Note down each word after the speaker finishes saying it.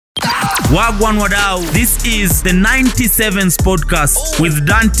Wagwan wadau, this is the 97sPodcast with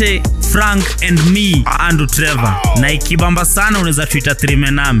Dante, Frank and me, Andrew Trevor. Na ikibamba sana unaweza tuita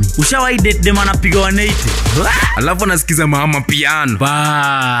trime nami. Ushawahi date dem anapiga 180? Alafu nasikiza mama piano.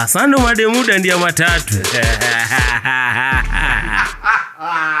 Ba, sando mademuda ndia matatu.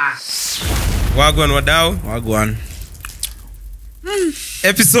 Wagwan wadau, Wagwan.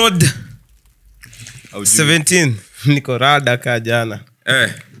 Episode 17. Niko rada ka jana.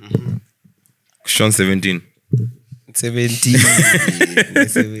 Sean 17.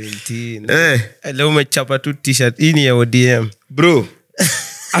 17. Leo umechapa tu t-shirt ini ya ODM. Bro,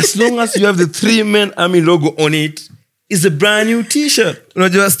 as long as you have the 3-man army logo on it, it's a brand new t-shirt.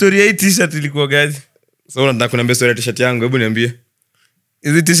 Unajua story ya hii t-shirt ilikuwa gani? So unataka kuniambia story ya t-shirt yangu, hebu niambie.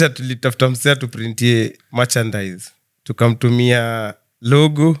 Hizi t-shirt tulitafuta msea tuprintie merchandise. Tukamtumia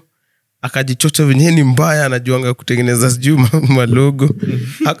logo. Akajichocha venye ni mbaya anajuanga kutengeneza sijui malogo.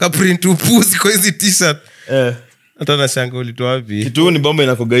 Akaprint upuzi kwa hizi t-shirt. Hata nashanga ulitoa wapi? Kitu ni bomba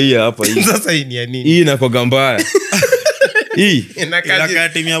inakogaia hapa hii. Sasa hii ni ya nini? Hii inakoga mbaya. Hii Inaka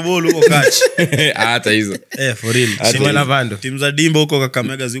timu ya ball huko catch. Hata hizo. For real. Shima Lavando. Timu za Dimba huko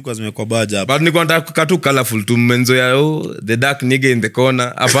Kakamega ziko zimekuwa baja hapa. But niko nataka kukatu colorful tu menzo ya the dark nigga in the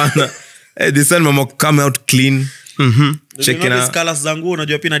corner. Hapana. This time mama come out clean. Check in colors zangu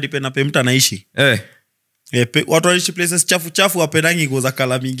unajua pia depend na mtu anaishi. Watu wanaishi places chafu wapendangi nguo za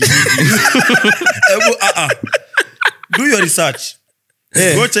color mingi. Hebu do your research.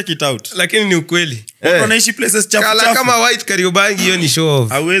 Go check it out. Lakini ni ukweli. Watu wanaishi places chafu. Kala kama white Kariobangi hiyo ni show off.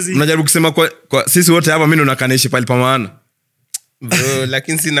 Hawezi. Mnajaribu kusema kwa sisi wote hapa mimi nakanaishi pale pa maana. Bro,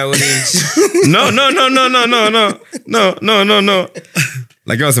 lakini sina orange. No.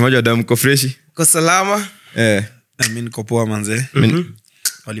 Lakini wasemaje Adam ko fresh? Kwa salama? Mimi niko poa manze.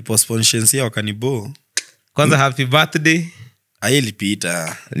 Walipostpone shensia wakanibo. Kwanza happy birthday.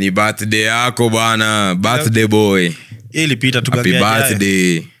 Ilipita. Ni birthday yako bana, birthday boy. Ilipita tugange happy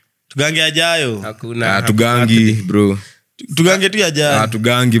birthday. Tugange ajayo. Hakuna. Tugangi bro. Tugange tu ajayo.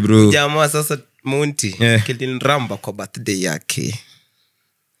 Tugangi bro. Jamaa sasa Monty kiliniramba kwa birthday yake.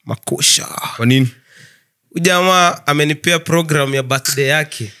 Makosha. Kwa nini? Ujamaa amenipea program ya birthday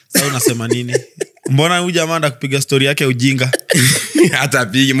yake. Sasa unasema nini? Mbona huyu jamaa anda kupiga story yake ujinga? Hata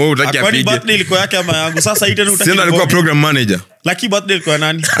apige, mbona utaki apige? Kwani birthday ilikuwa yake ama yangu? Sasa hii tena utaki. Sasa alikuwa program manager. Lucky birthday ilikuwa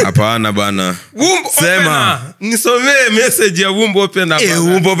nani? Hapana bana. Sema. Nisomee message ya Wumbo Open hapa.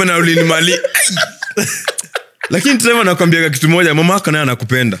 Wumbo Open ulinimali. Lakini Trevor nakwambia kitu moja, mama yako naye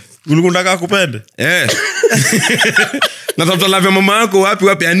anakupenda. Ulikuwa unataka akupende? Natafuta love ya mama yako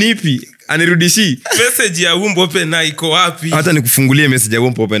wapi anipi? Anirudishi. Message ya Wumbo Open na iko wapi? Hata nikufungulie message ya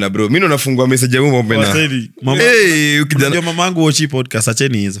Wumbo Open bro. Mimi nafungua message ya Wumbo Open. Ukijana mama yangu watch podcast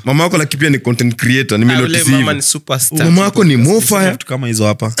acheni hizo. Mama yako lakini pia ni content creator, ni mimi notice. Mama ni superstar. Mama yako ni mofire kama hizo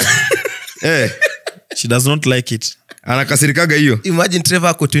hapa. She does not like it. Anakasirikaga hiyo. Imagine Trevor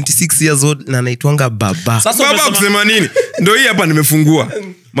ako 26 years old na anaitwanga baba. Sasa baba kusema nini? Ndio hii hapa nimefungua.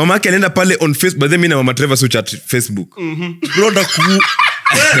 Mama yake anaenda pale on Facebook, but then mimi na mama Trevor chat Facebook. Bro da ku.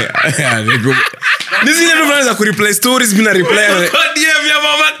 Nisi ndio tunaanza ku reply stories, mimi na reply. DM ya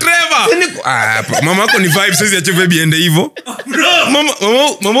mama Trevor. Mama yako ni vibe sasa ya baby ende hivyo.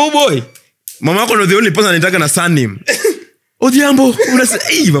 Mama boy. Mama yako ndio the only person anataka na surname. Odhiambo,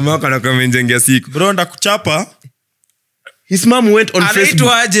 mama yako anakomenjengia siku. Bro nda kuchapa. His mom went on Facebook.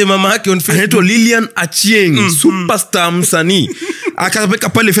 Anaitwa aje mama yake on Facebook? Anaitwa Lilian Achieng, superstar msanii. Akaweka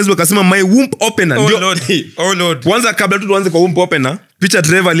pale Facebook akasema my womb opener. Oh Lord. Kwanza kabla tu tuanze kwa womb opener, picha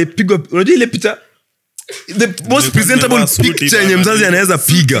Trevor alipigwa. Unajua ile picha the most presentable picture yenye mzazi anaweza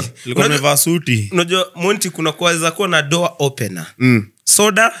piga. Ilikuwa imevaa suti. Unajua Monty kuna kuweza kuwa na door opener.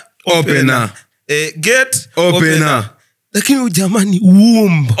 Soda Opener. Gate Opener. Lakini jamani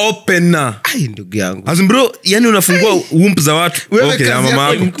womb opener. Ai ndugu yangu. As bro, yani unafungua womb za watu. Okay, ya mama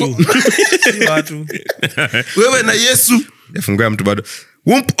yako. Watu. Wewe na Yesu. Yafungua mtu bado.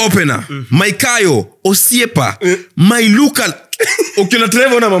 Womb opener. Maikayo, Osiepa, my local. Ukiona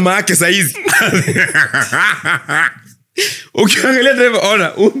Trevor na mama yake saizi. Ukiangalia Trevor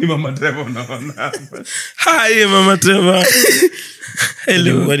ona, ni mama Trevor unaona. Hi mama Trevor.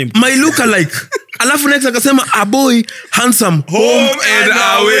 Hello. My lookalike. Alafu next akasema a boy handsome home and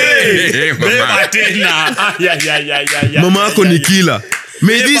away. Beba tena. Mama yako ni killer.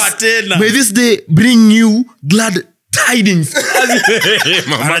 May this day bring you glad tidings.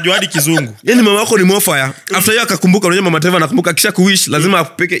 Anajua hadi kizungu. Yani mama yako ni mofire. After hiyo akakumbuka, unajua mama Trevor anakumbuka kisha kuwish lazima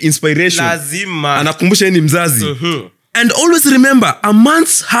apeke inspiration. Lazima. Anakumbusha yeye ni mzazi. And always remember, a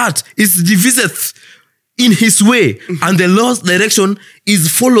man's heart is divided in his way, and the Lord's direction is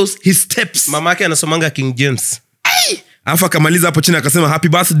follows his steps. Mama yake anasomanga King James. Alafu akamaliza hapo chini akasema happy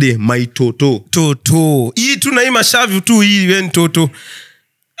birthday my toto. Hii tunaima shavu tu hii wen toto.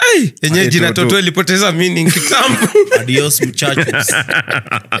 Yenye jina toto ilipoteza meaning kitambo. Adios muchachos.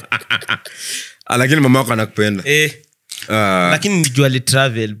 Lakini mama yako anakupenda. Lakini nijua li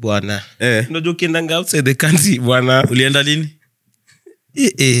travel bwana. Unajua ukienda outside the country bwana. Ulienda lini?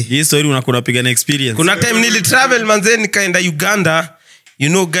 Hii story unakuna piga na experience. Kuna time nili travel manze nikaenda Uganda. You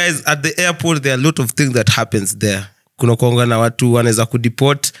know guys, at the airport there are a lot of things that happens there. Kuna kuonga na watu wanaweza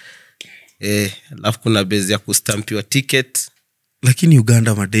kudeport. Alafu kuna base ya kustampiwa ticket. Lakini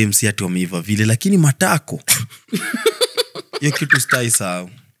Uganda madem si ati wameiva vile, lakini matako. Hiyo kitu stai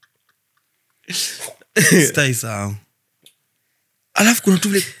sawa. Alafu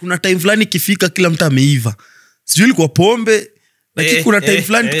kuna time fulani ikifika kila mtu ameiva. Sijui ilikuwa pombe, lakini kuna time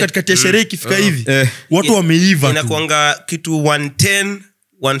fulani katikati ya sherehe ikifika hivi. Watu wameiva. Inakuanga kitu 110,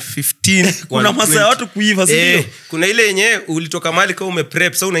 115. Kuna masaa watu kuiva, sio? Kuna ile yenye ulitoka mahali kama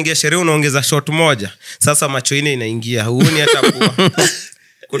umeprep, sasa unaingia sherehe unaongeza shot moja. Sasa macho ine inaingia. Huoni hata kuwa.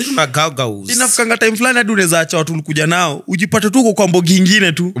 Kuna gaugaus. Inafikanga time fulani hadi unaweza acha watu ulikuja nao, ujipate tu kwa mbogi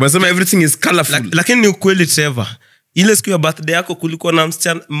nyingine tu. Umesema everything is colorful. Lakini ni ukweli Trevor. Ile siku ya birthday yako kulikuwa na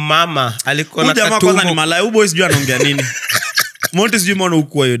msichana mama alikuwa na tatumbo. Kwanza ni malaya boy sijui anaongea nini. Monte sijui mbona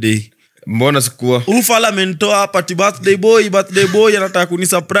ukua hiyo day. Mbona sikuwa? Ufala mentoa hapa birthday boy anataka kuni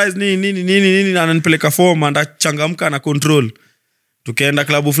surprise nini na ananipeleka form anda changamka na control. Tukaenda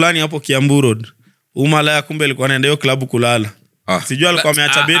klabu fulani hapo Kiambu Road. Malaya kumbe alikuwa anaenda hiyo klabu kulala. Sijui alikuwa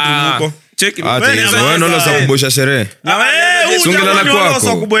ameacha bedroom huko. Cheki. Wewe ndio unaweza kuboresha sherehe. Ungelala kwako.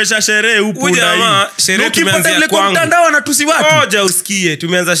 Unaweza kuboresha sherehe huko ndani. Sherehe tumeanza kwa mtandao anatusi watu. Ngoja usikie,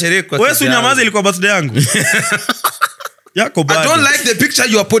 tumeanza sherehe kwa. Wewe unyamaze ilikuwa birthday yangu. Yako bad. I don't like the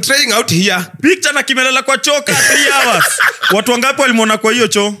picture you are portraying out here. Picture na kimelala kwa choka 3 hours. Watu wangapi walimwona kwa hiyo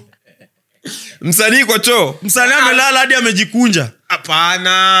choo? Msanii kwa choo. Msanii amelala hadi amejikunja.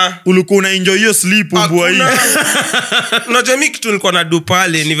 Hapana. Ulikuwa una enjoy hiyo sleep mbwa hii. Unajua mimi kitu nilikuwa na do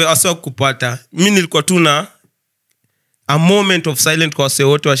pale ni asio kupata. Mimi nilikuwa tu na a moment of silence kwa wase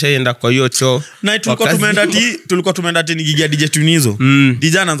wote washaenda kwa hiyo choo. Na tulikuwa tumeenda ni gigi ya DJ Tunizo.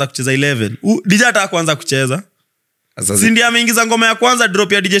 DJ anaanza kucheza 11. DJ ataka kuanza kucheza. Si ndiye ameingiza ngoma ya kwanza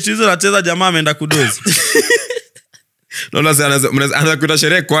drop ya DJ Tunizo anacheza, jamaa ameenda kudozi. Anaanza kuita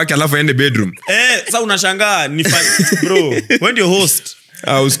sherehe kwake alafu aende bedroom. Sasa unashangaa ni bro. When your host.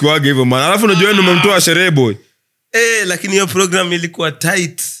 Usikuage hivyo man. Alafu unajua wewe umemtoa sherehe boy. Lakini hiyo program ilikuwa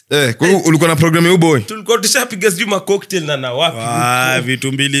tight. Kwa hiyo ulikuwa na program ya boy. Tulikuwa tushapiga sijuma cocktail na wapi.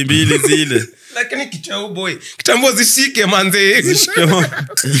 Vitu mbili zile. Lakini kicha boy. Kitambo zishike manze. Zishike man.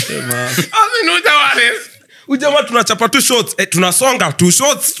 Aminuja wale. Ujamaa tunachapa tu shots. Tunasonga tu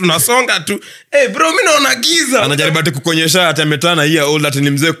shots, tunasonga tu. Bro mimi naona giza. Anajaribu ati kukonyesha ati ametana hii old ati ni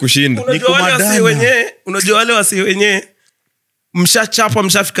mzee kushinda. Unajua wale wasi wenyewe mshachapa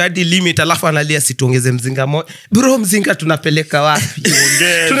mshafika hadi limit alafu analia situongeze mzinga moja. Bro mzinga tunapeleka wapi?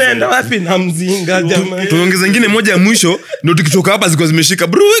 Tunaenda wapi na mzinga jamaa? Tuongeze nyingine moja ya mwisho ndio tukitoka hapa ziko zimeshika.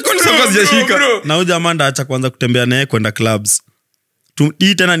 Bro iko ni sababu zijashika. Na huyu jamaa ndo acha kwanza kutembea naye kwenda clubs.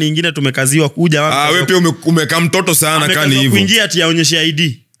 Hii tena nyingine tumekaziwa kuja wapi? Wewe pia umekaa mtoto sana kani hivyo. Kuingia ati aonyeshe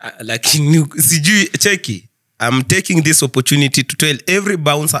ID. Lakini sijui cheki. I'm taking this opportunity to tell every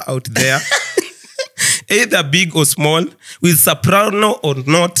bouncer out there either big or small, with soprano or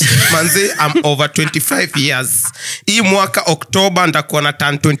not, manze, I'm over 25 years. Hii mwaka October ndakuwa na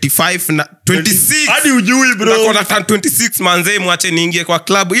turn 25 na 26. Hadi ujui bro. Ndakuwa na turn 26 manze, mwache niingie kwa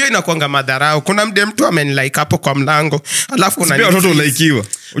club. Hiyo inakuanga madharau. Kuna mde mtu amenilike hapo kwa mlango. Alafu kuna ni watoto ulaikiwa.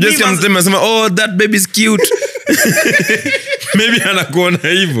 Unajisikia mzee anasema oh that baby is cute. Maybe anakuona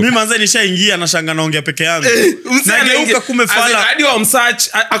hivyo. Mimi manze nishaingia na shanga naongea peke yangu. Nageuka kumefala. Hadi wa msearch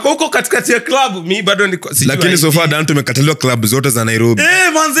ako huko katikati ya club. Mimi bado niko sijui. Lakini so far Dan tumekataliwa club zote za Nairobi.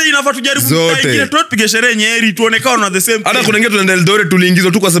 Manze inafaa tujaribu nyingine tupige sherehe Nyeri tuonekane na the same. Hata kuna ngine tunaenda Eldoret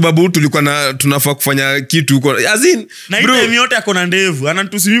tuliingizwa tu kwa sababu tulikuwa na tunafaa kufanya kitu huko. Azin bro mimi yote ako na ndevu.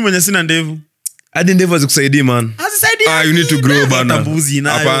 Ananitusi mimi mwenye sina ndevu. Hadi ndevu azikusaidii man. You need to grow bana.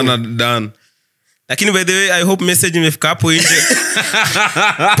 Hapana Dan. Lakini by the way I hope message imefika hapo nje.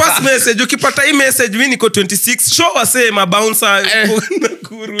 Pass message ukipata hii message mimi niko 26 show wase mabouncer.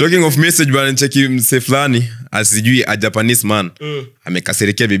 Talking of message bana, cheki mse fulani asijui a Japanese man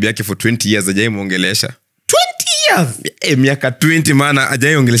amekasirikia bibi yake for 20 years ajaimuongelesha. 20 years? Miaka 20 maana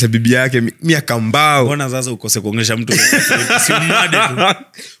ajaiongelesha bibi yake miaka mbao. Mbona sasa ukose kuongelesha mtu? Si made tu.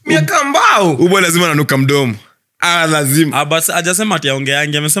 Miaka mbao. Ubo lazima ananuka mdomo. Lazima. Basi hajasema ati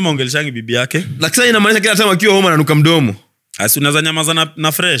aongeange, amesema ongeleshangi bibi yake. Lakini inamaanisha kila time akiwa home ananuka mdomo. Unaweza nyamaza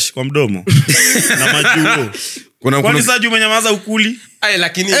na fresh kwa mdomo. Na majuo. Kwani sasa umenyamaza ukuli?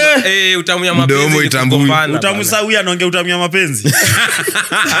 Lakini utamu ya mapenzi mdomo itambui. Utamu sasa huyu anaongea utamu ya mapenzi.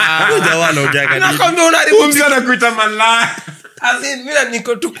 Ngoja wala ongea gani. Nakwambia unaribu mzana kuita malaya. Mimi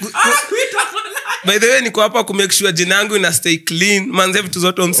niko tu by the way niko hapa ku make sure jina yangu ina stay clean. Manze vitu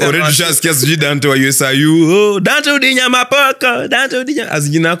zote umsema. Already tushasikia sijui Dante wa USIU. Dante udinya mapaka. Dante udinya.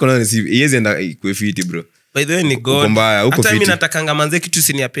 Azijina yako na si yezi enda kuefiti bro. By the way ni God. Hata mimi natakanga manze kitu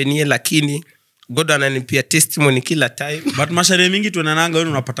siniapenie lakini God ananipia testimony kila time. But mashare mingi tunaananga wewe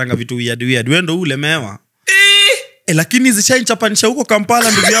unapatanga vitu weird. Wewe ndo ulemewa. Lakini zishainchapanisha huko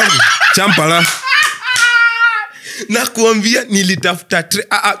Kampala ndugu yangu. Champala. Na kuambia nilitafuta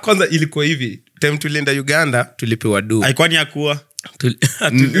kwanza ilikuwa hivi. Time tulienda Uganda tulipewa do. Kwani yakuwa?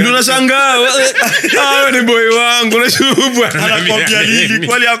 Unashangaa. Ni boy wangu unashubwa. Anakwambia nini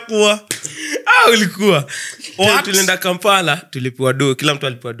kwani yakuwa? Ulikuwa. Tulienda Kampala tulipewa do, kila mtu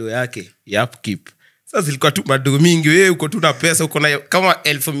alipewa do yake ya upkeep. Sasa zilikuwa tu mado mingi, wewe uko tu na pesa, uko na kama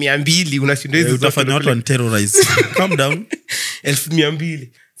 1200 unashinda hizo utafanya watu on terrorize. Calm down. 1200.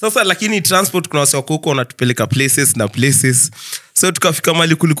 Sasa lakini transport kuna wase wako huko wanatupeleka places na places. So tukafika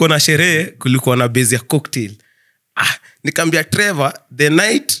mahali kulikuwa na sherehe, kulikuwa na base ya cocktail. Nikamwambia Trevor, the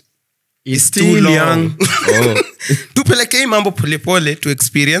night is still young. Tupeleke mambo pole pole to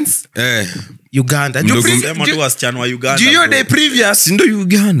experience Uganda. Sema tu wasichana wa Uganda. Your day previous ndo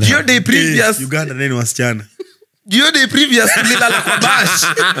Uganda. Your day previous Uganda nini wasichana? Your day previous tulilala kwa bash.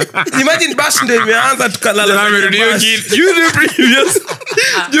 Imagine bash ndio imeanza tukalala kwa bash. Your day previous.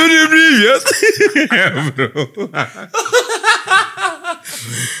 Bro.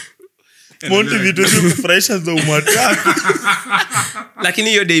 Monty vitu vya kufurahisha za umwataka.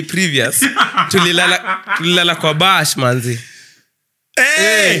 Lakini your day previous tulilala kwa bash manzi.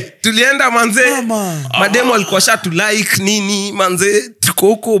 Tulienda manze. Mademo alikuwa shatu like nini manze, tuko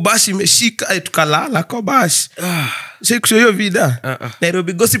huko bash imeshika tukalala kwa bash. Shake hiyo vida.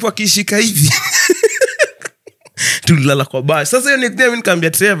 Nairobi gossip wakishika hivi. Tulilala kwa bash. Sasa hiyo nickname nikamwambia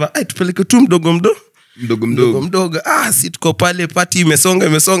Trevor, tupeleke tu mdogo. Si tuko pale party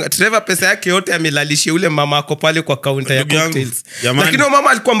imesonga. Trevor pesa yake yote amelalishia ule mama ako pale kwa counter ya cocktails. Lakini mama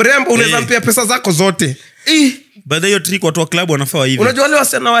alikuwa mrembo, unaweza mpea pesa zako zote. Baada hiyo trick watu wa club wanafaa hivi. Unajua wale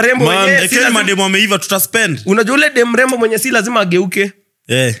wasichana warembo wenyewe si lazima mademo ameiva tutaspend. Unajua ule dem mrembo mwenye si lazima ageuke.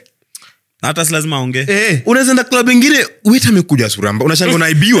 Hata si lazima aongee. Unaweza enda club nyingine, wait amekuja suramba. Unashanga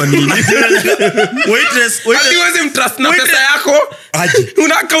unaibiwa nini? Waitress, hadi mtrust na pesa yako. Aje.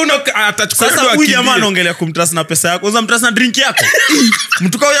 Atachukua sasa huyu jamaa anaongelea kumtrust na pesa yako. Unaweza mtrust na drink yako.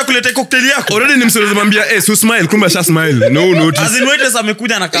 Mtu kao ya kuleta cocktail yako. Already nimsema mwambia so smile, kumbe asha smile. No notice. As in waitress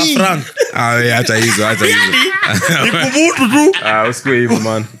amekuja na ka frank. Hata hizo. Ni kubutu tu. Usikue hivyo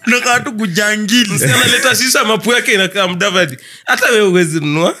man. Unakaa tu kujangili. Analeta shisha mapu yake inakaa mdavadi. Hata wewe uwezi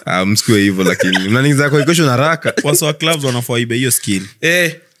nunua. Msikue hivyo lakini. Mnaniza kwa ikosho na raka. Wasa wa clubs wanafaa ibe hiyo skill.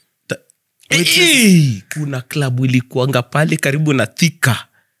 Kuna klabu ilikuanga pale karibu na Thika.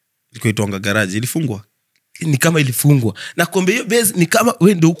 Ilikuwa itwanga garage, ilifungwa. Ni kama ilifungwa. Na kombe hiyo base ni kama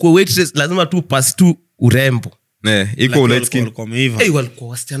wewe ndio uko waitress, lazima tu pass tu urembo. Iko light skin. Walikuwa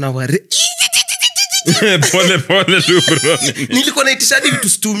wasichana ware. Pole tu bro. Nilikuwa naitisha hadi vitu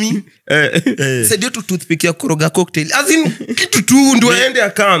stumi. Saidio tu toothpick ya koroga cocktail. As in kitu tu ndio aende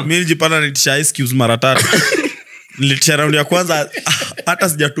akam. Mimi nilijipata naitisha ice cubes mara 3. Nilitisha round ya kwanza hata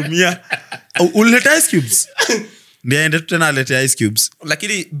sijatumia. Ulileta ice cubes? Ndio aende tena alete ice cubes.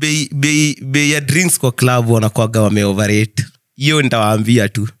 Lakini bei ya drinks kwa club wanakuaga wameoverrate. Hiyo nitawaambia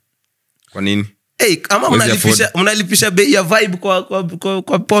tu. Kwa nini? Kama mnalipisha bei ya vibe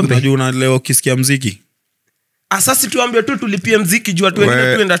kwa pombe. Unajua unalewa ukisikia muziki. Asasi tuambie tu tulipie muziki juu watu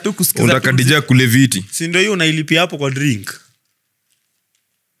wengine tuenda tu kusikiza. Unataka DJ kule viti. Si ndio hiyo unailipia hapo kwa drink.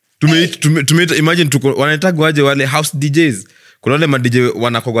 Tumeita imagine tuko wanaitagwa aje wale house DJs. Kuna wale ma DJ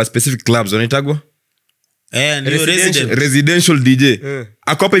wanakogwa specific clubs wanaitagwa? Ndio residential DJ.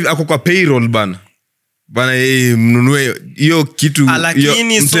 Ako kwa payroll bana. Mnunue hiyo kitu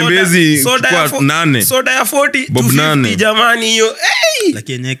mtembezi kwa 8. Soda ya 40 250 jamani hiyo.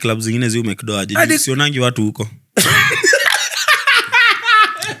 Lakini yenyewe club zingine zio umekidoaje? Sionangi watu huko.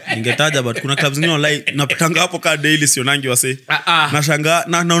 Ningetaja but kuna clubs zingine online napitanga hapo ka daily sionangi wase. Nashangaa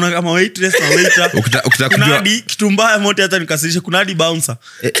naona kama waitress na waiter. Kuna hadi kitu mbaya moto hata nikasirisha, kuna hadi bouncer.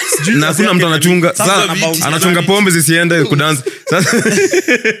 Na kuna mtu anachunga. Sasa anachunga pombe zisiende kudance. Sasa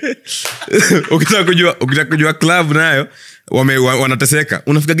ukitaka kujua club nayo wanateseka.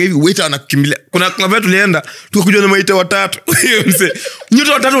 Unafika hivi waiter anakukimbilia. Kuna club yetu tulienda tukakujua na waiter 3.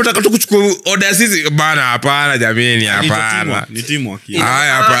 Nyote 3 unataka tu kuchukua order sisi bana? Hapana jameni, hapana. Ni timu waki.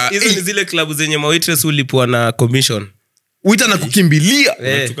 Hapa hizo ni zile club zenye waitress ulipwa na commission. Waiter anakukimbilia.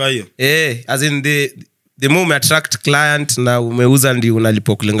 Unatuka hiyo. As in the more ume attract client na umeuza ndio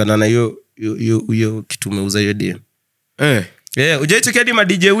unalipwa kulingana na hiyo kitu umeuza hiyo DM. Ujaicheki hadi ma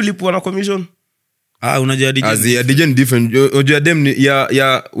DJ ulipwa na commission? Unajua DJ. DJ ni different. Unajua dem ni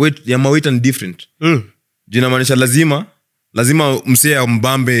ya mawait and different. Jina maanisha lazima msee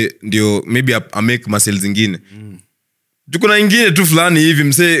mbambe ndio maybe a make muscle zingine. Kuna ingine tu fulani hivi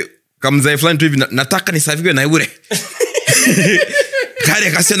msee kamzai fulani tu hivi nataka nisafiwe na yule.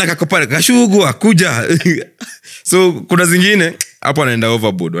 Kare kasiana kakopale kashugua kuja. So kuna zingine hapo wanaenda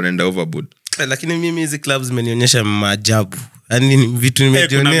overboard. Lakini mimi hizi clubs zimenionyesha maajabu. Yaani vitu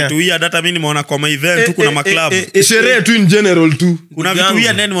nimejionea. Kuna vitu hii hata mimi nimeona kwa event tu kuna maclub. Sherehe tu in general tu. Kuna vitu hii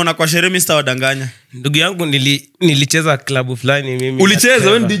ndani nimeona kwa sherehe Mr. Wadanganya. Ndugu yangu nilicheza club fulani mimi.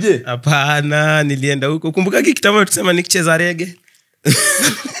 Ulicheza wewe DJ? Hapana, nilienda huko. Kumbuka kitambo tusema nikicheza reggae.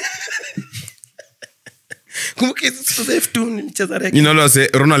 Kumbuka siku za F2 nilicheza reggae.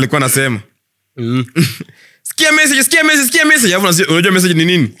 Ronald alikuwa anasema. Sikia message. Unajua message ni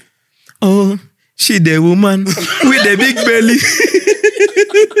nini? Oh, she the woman with the big belly.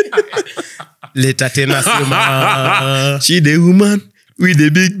 Leta tena sema. She the woman with the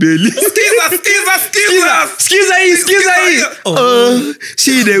big belly. Skiza hii. Oh,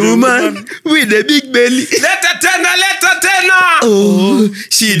 she the woman with the big belly. Leta tena. Oh,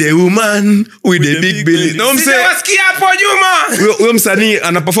 she the woman with the big belly. No mse. Wasikia hapo nyuma. Huyo msanii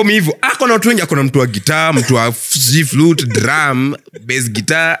anaperform hivyo. Akona watu wengi, akona mtu wa guitar, mtu wa flute, drum, bass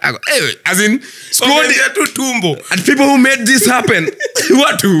guitar. As in squad tu tumbo. And people who made this happen.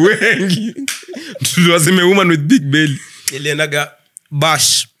 Watu wengi. Tuwaseme woman with big belly. Iliendaga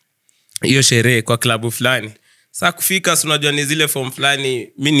bash hiyo sherehe kwa klabu fulani. Sasa kufika unajua ni zile form fulani,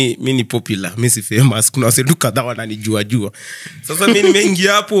 mimi popular, mimi si famous, kuna watu kadhaa wananijua. Sasa mimi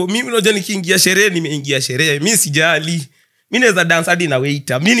nimeingia hapo, mimi unajua nikiingia sherehe nimeingia sherehe, mimi sijali. Mimi naweza dance hadi na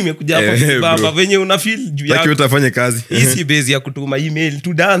waiter. Mimi nimekuja hapo baba venye una feel juu yako. Lakini utafanya kazi. Hii si base ya kutuma email,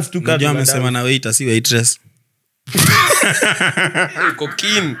 to dance tu kadri. Unajua amesema na waiter si waitress.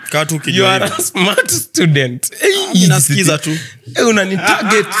 Kokin Katu kijua. You are a smart student. Nasikiza tu. Unani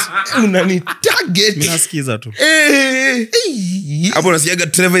target. Mimi nasikiza tu. Hapo unasiaga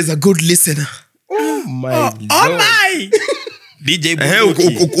Trevor is a good listener. Oh my. DJ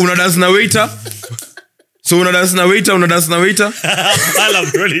una dance na waiter. So una dance na waiter. Ala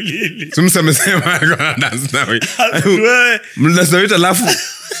bro lili. Tumsemesema una dance na waiter. Mdance na waiter alafu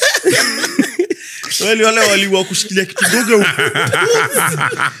wale waliwa kushikilia kitu dogo huko.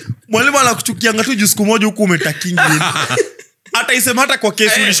 Mwalimu anakuchukianga tu siku moja huko umetakingi. Hata isema hata kwa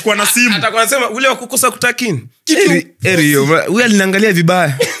kesi ulishikwa na simu. Hata kwa nasema ule wa kukosa kutakini. Hiyo wewe aliniangalia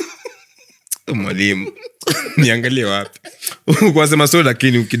vibaya. Mwalimu niangalie wapi? Kwa sema so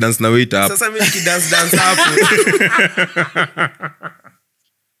lakini ukidance na waiter hapo. Sasa mimi nikidance hapo.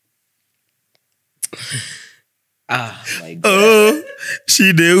 My God. Oh,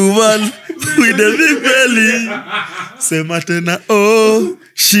 she the woman with the big belly. Sema tena, oh,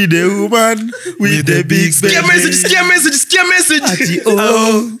 she the woman with the big belly. Skia message. Ati,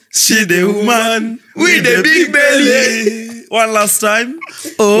 oh, she the woman with the big belly. One last time.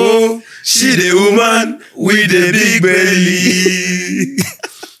 Oh, she the woman with the big belly.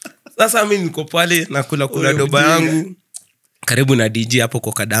 Sasa mimi niko pale na kula doba yangu karibu na DJ hapo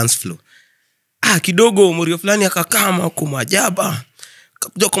kwa dance floor. Kidogo Murio fulani akakama kwa majaba.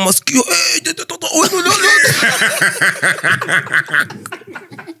 Kakuja kwa masikio.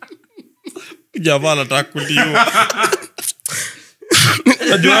 Jamaa anataka kuliwa.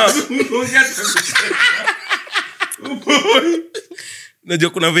 Najua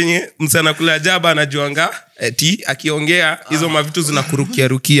kuna venye msana kula jaba anajuanga eti akiongea hizo mavitu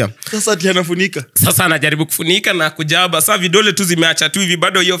zinakurukia. Sasa ati anafunika. Sasa anajaribu kufunika na kujaba. Sasa vidole tu zimeacha tu hivi,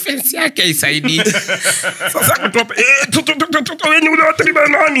 bado hiyo fence yake haisaidii. Sasa kutopa wewe ni ule watriba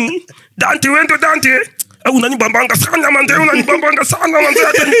nani? Dante wendo Dante. Unanibambanga sana manze,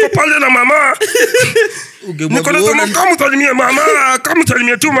 hata niko pale na mama. Niko nasema kama utalimia mama, kama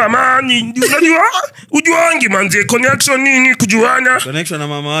utalimia tu mama, ni unajua ujuangi manze connection nini kujuana. Connection na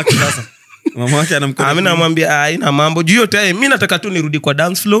mama wake sasa. Mama wake anamkona. Mimi namwambia haina mambo. Juu yote mimi nataka tu nirudi kwa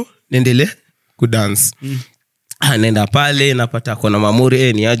dance floor, niendelee ku dance. Nenda pale napata kuna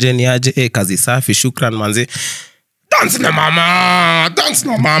mamuri ni aje kazi safi, shukran manze. Dance na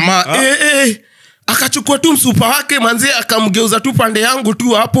mama. Akachukua tu msupa wake manze akamgeuza tu pande yangu tu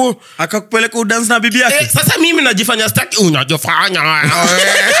hapo, akakupeleka udance na bibi yake. Sasa mimi najifanya staki, unajifanya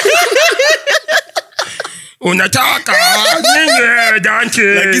unataka nini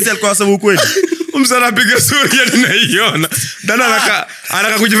Dante? Lakini alikuwa sababu kweli. Msana piga suri ya tunaiona. Dana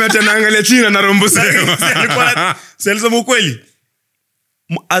anaka kujifanya naangalia chini na rombo sema. Alikuwa sababu kweli.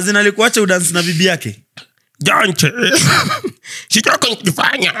 Azina alikuacha udance na bibi yake. Jonche. Sichoko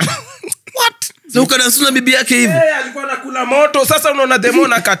nikifanya. What? So ukadance na bibi yake hivi. Alikuwa anakula moto. Sasa unaona demo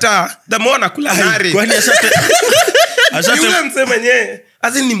nakataa. Demo anakula nari. Kwani Yule msee mwenyewe.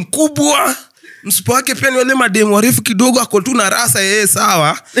 Azin ni mkubwa. Msipo wake pia ni wale mademu warefu kidogo ako tu na rasa yeye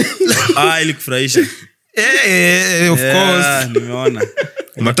sawa. Ili kufurahisha. Of course. Nimeona.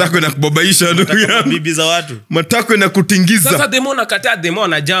 Matako na kubabaisha ndugu yangu. Bibi za watu. Matako na kutingiza. Sasa demo nakataa demo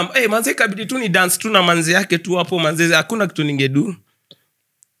na jam. Manze kabidi tu ni dance tu na manzi yake tu hapo manze hakuna kitu ningedu.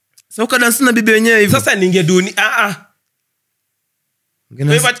 Sasa ukadance na bibi wenyewe hivi. Sasa ningedu ni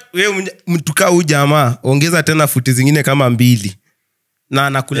wewe mtuka huyu jamaa ongeza tena futi zingine kama 2 na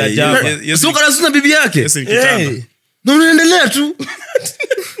anakula jama. Sasa ukadance na bibi yake. Na unaendelea tu.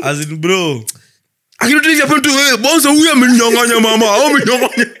 As in bro. Akirudi hivi hapo tu bonza huyu amenyang'anya mama.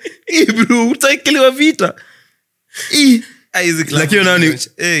 Amenyang'anya. Bro, utaikelewa vita. Lakini nani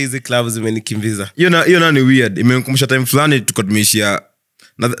hizi club zimenikimbiza. Hiyo nani weird. Imenikumbusha time fulani tuko tumeishia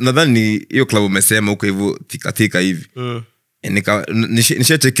nadhani hiyo club umesema huko hivyo thika hivi.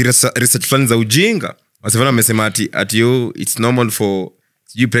 Nishacheck research fulani za ujinga. Wasifana wamesema ati it's normal for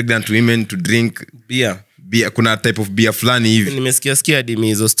you pregnant women to drink beer. Kuna type of beer fulani hivi. Nimesikia hadi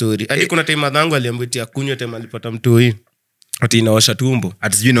hizo story. Hadi kuna time madhangu aliambitia kunywa time alipata mtoi. Ati inaosha tumbo.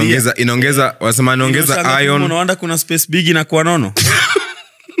 Ati sijui inaongeza wasema inaongeza iron. Unaona kuna space big na kwa nono.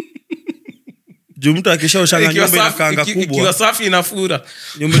 Juu mtu akishaoshanga nyumba inakaanga kubwa. Ikiwa safi inafura.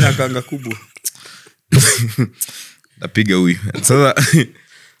 Nyumba inakaanga kubwa. Napiga huyu. Sasa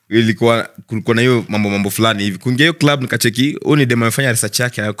kulikuwa na hiyo mambo fulani hivi. Kuingia hiyo club nikacheki, ni demo amefanya research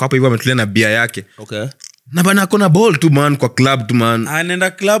yake. Kwa hapo hivyo ametulia na bia yake. Okay. Na bana akona ball tu man kwa club tu man.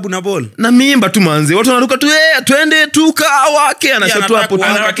 Anaenda club na ball. Na mimba tu manzi. Watu wanaruka tu twende tuka wake anashatua hapo.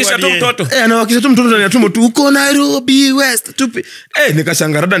 Anawakisha tu mtoto. Anawakisha tu mtoto ndani ya tumbo tu. Uko Nairobi West tupi.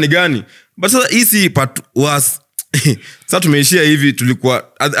 Nikashangaa rada ni gani? But sasa hii part was sasa tumeishia hivi tulikuwa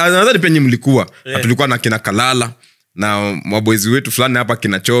nadhani pia nyinyi mlikuwa. Tulikuwa na kina Kalala na maboys wetu fulani hapa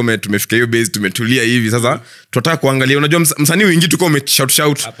kina Chome. Tumefika hiyo base tumetulia hivi. Sasa tunataka kuangalia, unajua msanii wingi tuko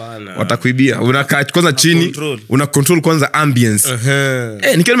umeshout watakuibia. Unakaa kwanza chini una control kwanza ambience.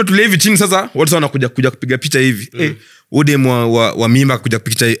 Nikiwa nimetulia hivi chini sasa watu wanakuja kupiga picha hivi. Udem wa mimba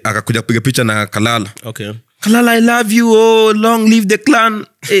akakuja kupiga picha na Kalala. Okay. Kalala, I love you, long live the clan.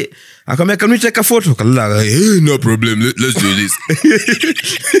 Akamwambia can we take a photo? Kalala, no problem, let's do this.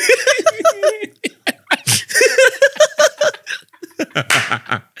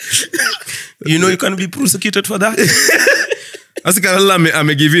 You know you can be prosecuted for that. Asi Kalala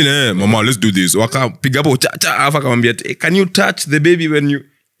amegive in, mama, let's do this. Wakapiga hapo cha afa akamwambia can you touch the baby when you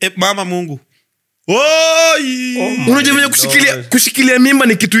mama Mungu. Unajua venye kushikilia mimba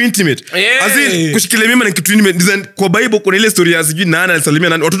ni kitu intimate. Azin kushikilia mimba ni kitu intimate. Kwa Bible kuna ile story ya sijui nani alisalimia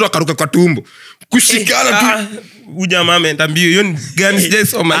nani watoto wakaruka kwa tumbo. Kushikana tu. Ujamaa ameenda mbio. Hiyo ni gani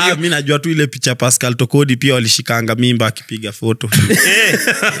sijaisoma hiyo. Mimi najua tu ile picha Pascal Tokodi pia walishikanga mimba akipiga photo.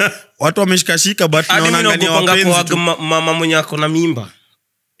 Watu wameshikashika but naona ngani wapenzi. Mama mwenye ako na mimba.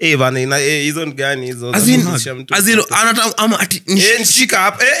 Bana hizo ni gani hizo? Azin anataka ama nishika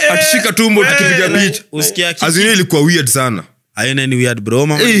hapa. Atishika tumbo tukipiga picha. Usikia Azin ilikuwa weird sana. Aina ni weird bro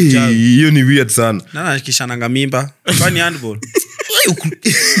mama. Hiyo ni weird sana. Nana kishananga mimba. Kwani handball?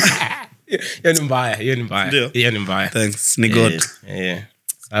 Hiyo ni mbaya. Thanks. Ni God.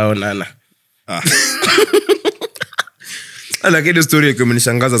 Sawa nana. Lakini story yake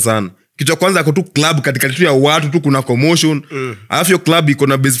imenishangaza sana. Kitu kwanza ako tu club katikati ya watu tu kuna commotion. Alafu hiyo club iko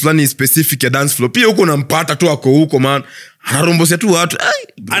na base fulani specific ya dance floor. Pia huko unampata tu ako huko man. Anarombosa tu watu.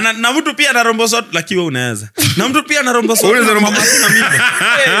 Na mtu pia anarombosa watu lakini wewe unaweza. Na mtu pia anarombosa watu. Unaweza rombosa na mimi.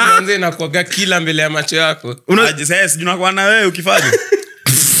 Mwanzo inakuaga kila mbele ya macho yako. Sasa sijui unakuwa na wewe ukifanya.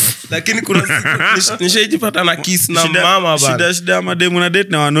 Lakini kuna nishajipata na kiss na mama bana. Shida mademu na date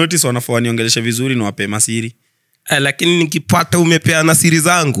na wa notice wanafaa waniongeleshe vizuri na wape masiri. Lakini nikipata umepeana siri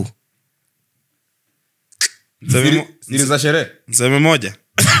zangu. Siri za sherehe. Sema moja.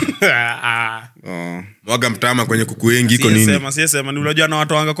 Mwaga mtama kwenye kuku wengi iko nini? Sema ni unajua na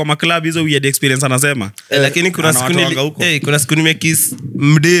watu wanga kwa maklabu hizo weird experience anasema. Lakini kuna siku nimekiss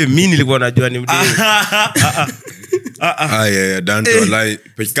mdee, mimi nilikuwa najua ni mdee. Don't lie.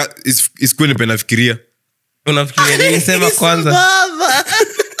 Isikwani pena fikiria. Unafikiria nini sema kwanza?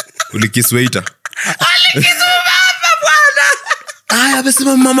 Ulikiss waiter. Alikiss baba bwana.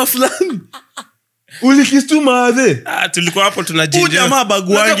 Amesema mama fulani. Ulikiss tu maadhe. Tulikuwa hapo tunajinja. Jamaa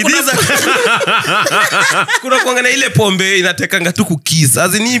baguangi diza. Kuna kuanga na ile pombe inatekanga tu kukiss.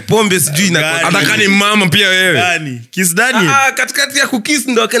 Azini pombe sijui inakuwa. Atakani mama pia wewe. Gani? Kiss Daniel. Katikati ya kukiss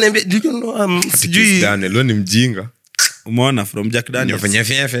ndo akaniambia sijui. Daniel leo ni mjinga. Umeona from Jack Daniel. Fanya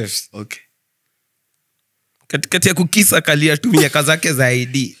FF. Okay. katikati ya kukisa kalia tu miaka zake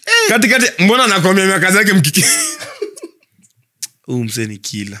zaidi katikati mbona nakwambia miaka zake mkiki mse ni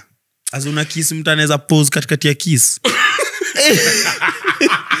kila azuna kiss mtu anaweza pose katikati ya kiss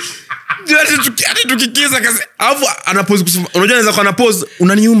hadi tukikisa kasi alafu anapose kusema unajua anaweza kwa anapose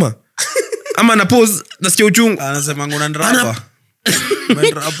unaniuma ama anapose nasikia uchungu anasema unaniramba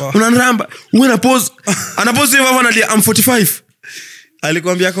unaniramba wewe anapose hivi hapo analia I'm 45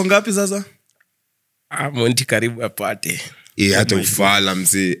 alikwambia ako ngapi sasa monti karibu apate hata ufala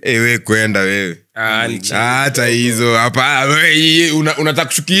msi wewe kwenda wewe hata hizo hapa unataka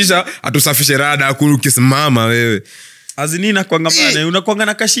kushukisha atusafishe rada akulu kisimama wewe azini nakwanga bana unakwanga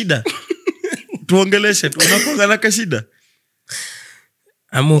na kashida tuongeleshe tu unakwanga na kashida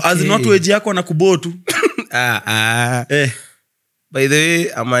okay. Azini watu weji yako na kubotu by the way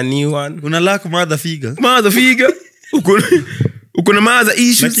I'm a new one una lack mother figure uko na mother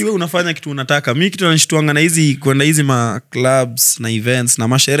issues lakini wewe unafanya kitu unataka mimi kitu nanishtuanga na hizi kwenda hizi ma clubs na events na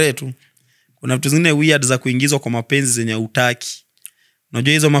masherehe tu kuna vitu zingine weird za kuingizwa kwa mapenzi zenye utaki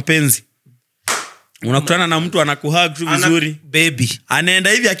unajua hizo mapenzi unakutana na mtu anakuhug tu vizuri baby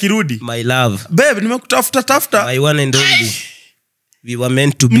anaenda hivi akirudi my love babe nimekutafuta my one and only we were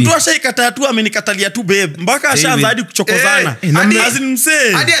meant to be mtu ashaikataa tu amenikatalia tu babe mpaka ashaanza hadi kuchokozana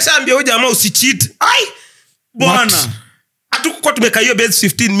hadi ashaambia huyu jamaa usicheat bwana hatukuwa tumekaa hiyo base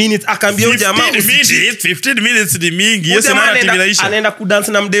 15 minutes akaambia huyu jamaa 15 minutes ni mingi hiyo sana timilaisha anaenda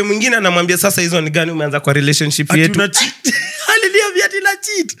kudance na mdemu mwingine anamwambia sasa hizo ni gani umeanza kwa relationship yetu halilia viati la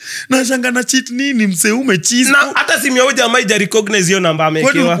cheat na shanga na cheat nini mse umecheese na hata simu ya huyu jamaa ija recognize hiyo namba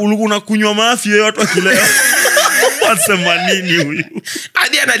amewekewa kwani unakunywa mafi watu wakileo wasema nini huyu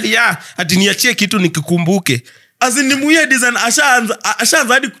hadi analia ati niachie kitu nikikumbuke azinimuye design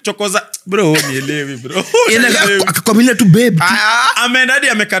ashaanza hadi kuchokoza bro nielewi bro akakwambia tu babe ameenda hadi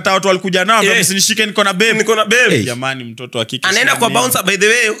amekataa watu walikuja nao msinishike niko na babe jamani mtoto wa kike anaenda kwa bouncer by the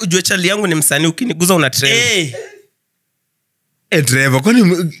way ujue chali yangu ni msanii ukiniguza una trend driver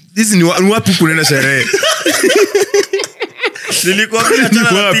kwani hizi ni wapi kunaenda sherehe nilikwambia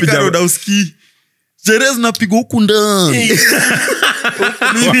tena napika roda uski sherehe zinapigwa huku ndani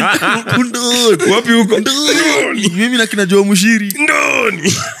wapi huko mimi na kina Joe Mushiri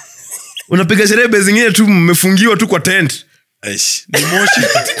ndoni unapiga sherehe bezi zingine tu mmefungiwa tu kwa tent ni moshi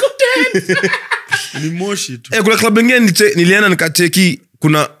ni moshi tu kuna club nyingine nilienda nikacheki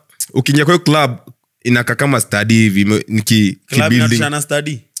kuna ukiingia kwa club inakaa kama study hivi niki building club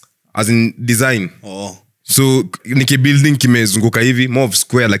study as in design so niki building kimezunguka hivi more of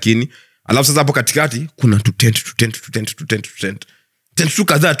square lakini alafu sasa hapo katikati kuna tu tent tu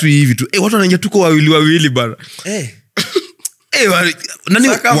kadhaa tu hivi tu watu wanaingia tuko wawili bana nani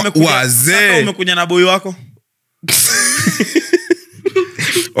wazee umekunya na boy wako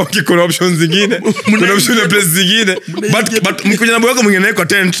okay kuna options zingine kuna option ya place zingine but mkuja na boy wako mwingine kwa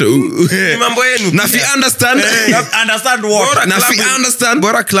tent ni mambo yenu na fi understand what na fi understand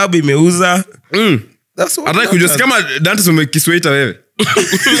bora club imeuza that's what hata kujua kama Dante umekisweita wewe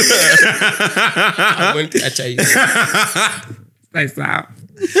acha hiyo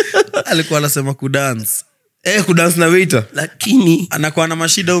alikuwa anasema kudance na waiter lakini anakuwa na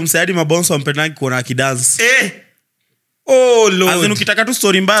mashida umsaidi mabonso ampendangi kuona akidance lord azinu kitaka tu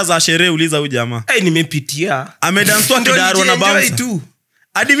story mbaya za sherehe uliza huyu jamaa nimepitia amedance tu kidaru na bouncer tu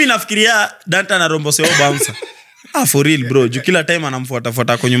hadi mimi nafikiria Dante na romboseo bouncer for real bro juu kila time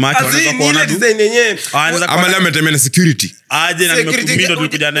anamfuata kwa nyuma yake wanaweza kuona tu design yenyewe ama leo ametembea na security aje na nimekumindo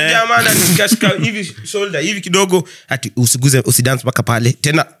tulikuja naye jamaa anashika hivi shoulder hivi kidogo ati usiguze usidance mpaka pale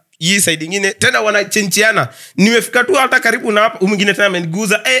tena hii side nyingine tena wanachenchiana nimefika tu hata karibu na hapo mwingine tena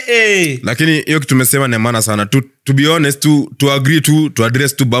ameniguza lakini hiyo kitu tumesema ni maana sana to be honest to agree to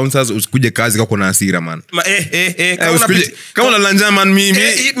address to bouncers usikuje kazi kwa kuna hasira man kama unalanja man mimi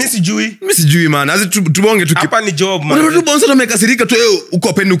sijui man azi tubonge tu hapa ni job man tu bouncer amekasirika tu uko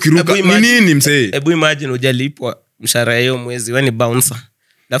open ukiruka ni nini msee hebu imagine hujalipwa mshahara hiyo mwezi wewe ni bouncer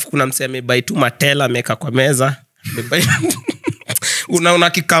alafu kuna msee amebai tu matela ameka kwa meza una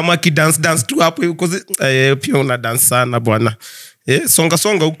kikama dance tu hapo huko pia una dance sana bwana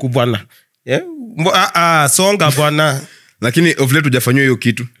songa huku bwana songa bwana lakini of late hujafanywa hiyo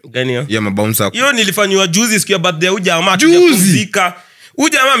kitu gani hiyo ya mabouncer hiyo nilifanywa juzi siku ya birthday ya jamaa tujapumzika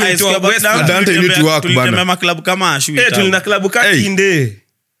jamaa ametoa Dante you need to work bana tulina club kama ashu tulina club kinde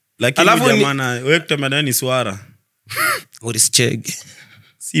lakini jamaa wewe kutembea ni swara urischege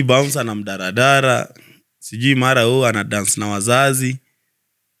si bouncer na mdaradara sijui mara ana dance na wazazi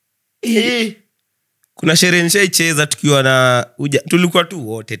kuna sherehe nishaicheza tukiwa na tulikuwa tu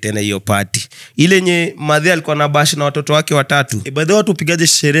wote tena hiyo party ile yenye madhe alikuwa na bash na watoto wake watatu by the way watu upigaje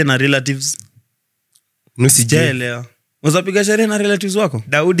sherehe na relatives Nusijaelewa. Unapiga sherehe na relatives wako?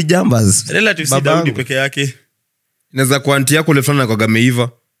 Daudi Jambas. Relatives si Daudi peke yake. Inaweza kuwa auntie yako ile fulani kwa gameiva.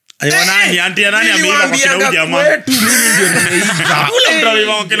 Ayo nani? Auntie ya nani ameiva kwa kina huyu jamaa? Kwetu mimi ndio nimeiva. Ule mtu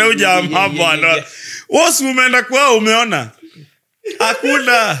ameiva kwa kina huyu jamaa bwana. Wewe umeenda kwao umeona?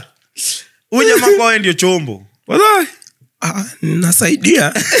 Hakuna. Huyu jamaa kwao ndio chombo. Wallahi.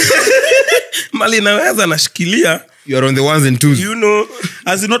 Nasaidia. Mali naweza nashikilia. You are on the ones and twos. You know.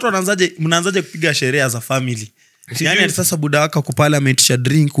 As not mnaanzaje kupiga sherehe as a family? Yaani sasa buda wako kupala ameitisha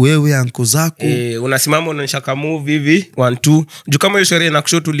drink wewe anko zako. Unasimama unaonyesha kama movie hivi 1 2. Juu kama hiyo sherehe na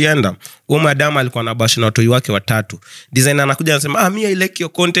kushoto tulienda. Huyo madam alikuwa na bash na watoi wake 3. Designer anakuja anasema, "Me I like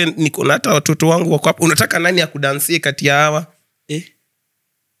your content. Niko na hata watoto wangu wako hapa. Unataka nani akudansie kati ya hawa?"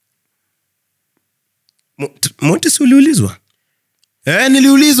 Montes uliulizwa?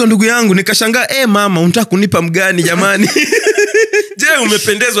 Niliulizwa ndugu yangu nikashangaa, mama unataka kunipa mgani jamani? Je,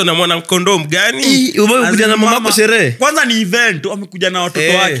 umependezwa na mwana mkondoo mgani? Umekuja na mama yako sherehe? Kwanza ni event, amekuja na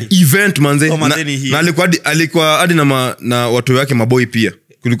watoto wake. Event manze. Na alikuwa hadi na watoto wake maboy pia.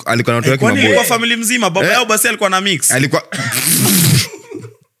 Alikuwa na watoto wake maboy. Kwani ilikuwa family mzima? Baba yao basi alikuwa na mix. Alikuwa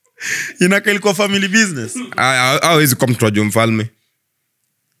ilikuwa family business. Hawezi kuwa mtu wa mfalme.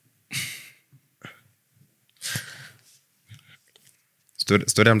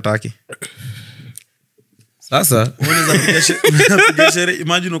 Story amtaki. Sasa unaweza piga sherehe,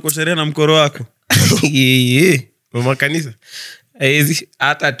 imagine uko sherehe na mkoro wako. Mama kanisa.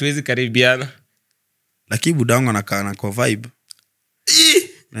 Hata tuwezi karibiana. Lakini budangu anakaa na kwa vibe.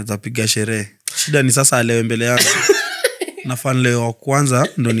 Naweza piga sherehe. Shida ni sasa alewe mbele yangu. Nafaa leo kwanza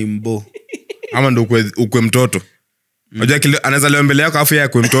ndo ni mbo. Ama ndo ukwe mtoto. Unajua kile anaweza leo mbele yako afu yeye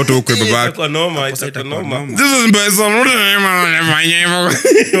akwe mtoto ukwe babake. Itakuwa noma. This is best.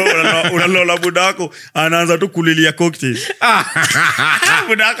 Unalola budako anaanza tu kulilia cocktail.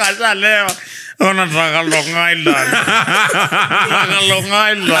 Budako ashalewa. Unataka Long Island. Long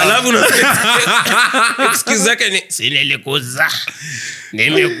Island. Alafu na excuse yake ni sinilikuza.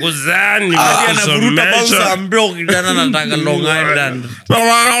 Nimekuza anavuruta bouncer mbio kijana anataka Long Island.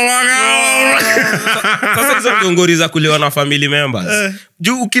 Sasa hizo ngongori za kulewa na family members.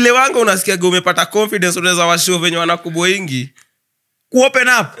 Juu ukilewanga unasikia umepata confidence, unaweza washow venye wanakuboingi. Open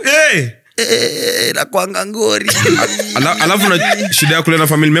up. Na kuanga ngori. Alafu na shida ya kulewa na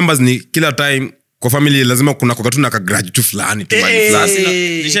family members ni kila time kwa family lazima kuna kwa katuna ka graduate fulani tu mali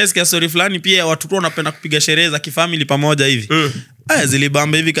fulani. Nishasikia story fulani pia watoto wanapenda kupiga sherehe za kifamily pamoja hivi.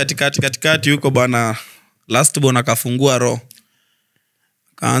 Zilibamba hivi katikati huko bwana last born akafungua roho.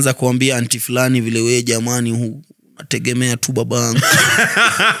 Kaanza kuambia anti fulani vile wewe jamani unategemea tu babangu.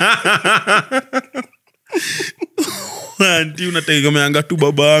 Anti unategemeanga tu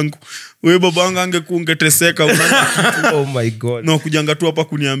babangu. Wewe babangu angekungeteseka Oh my god. Na kujanga tu hapa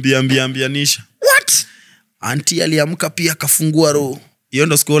kuniambianisha. What? Anti aliamka pia akafungua roho. Hiyo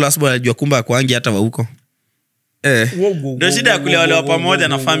ndo school last born alijua kumbe akwangi hata wa huko. Ndio shida ya kulewa wale pamoja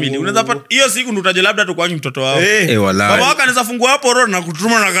na family. Unaweza pata hiyo siku ndo utaje labda tu kwangi mtoto wao. Wallahi. Baba wako anaweza fungua hapo roho na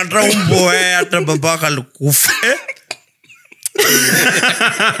kutuma na katra umbo hata babaka alikufa.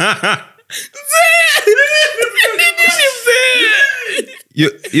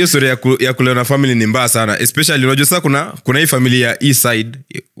 Hiyo story ya kulewa na family ni mbaya sana, especially unajua sasa kuna hii familia ya east side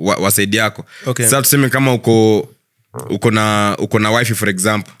wa side yako. Sasa tuseme kama uko na wife for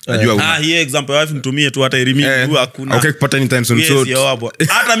example. Najua hiyo example wife nitumie tu hata elimini tu hakuna. Okay kupata anytime soon so.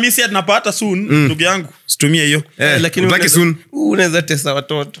 Hata mimi si tunapata soon ndugu yangu. Situmie hiyo. Lakini unataka soon unaweza tesa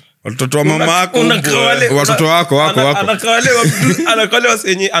watoto wa mama yako, watoto wako. Anakale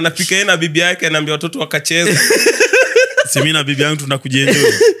wasenye anapika yeye na bibi yake anaambia watoto wakacheza. Si mimi na bibi yangu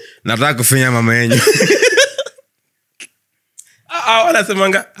tunakujienjoy. Nataka kufanya mama yenu.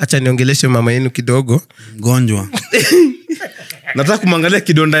 Wanasemanga acha niongeleshe mama yenu kidogo mgonjwa. Nataka kumwangalia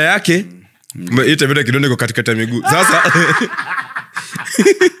kidonda yake. Ita vile kidonda iko katikati ya miguu.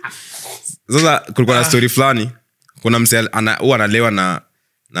 Sasa kulikuwa na story fulani. Kuna msee huwa analewa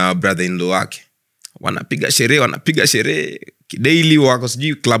na brother in law wake. Wanapiga sherehe daily wako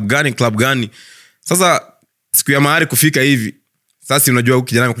sijui club gani. Sasa siku ya mahari kufika hivi. Sasa unajua huyu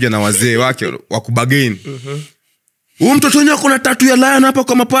kijana amekuja na wazee wake wa kubagain. Mtoto wenyewe kuna tattoo ya lion hapa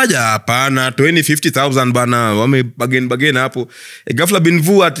kwa mapaja. Hapana, 50,000 bana. Wamebagain hapo. Ghafla bin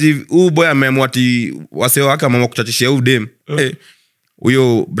vu ati boy ameamua ati wasee wake ameamua kuchachishia huyu dem.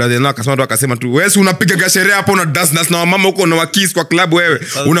 Huyo brother in law akasema tu wewe unapiga sherehe hapo na dance na mama huko na wakiss kwa club wewe.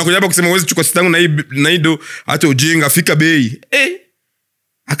 Unakuja hapa kusema wewe chukua sitangu na hido acha ujinga fika bei.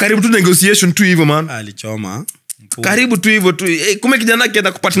 Akaribu tu negotiation tu hivyo man. Alichoma. Karibu tu hivyo tu. Kumbe kijana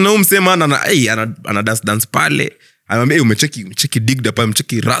akienda kupata na huyu msema ana dance pale. anamwambia umecheki digda pale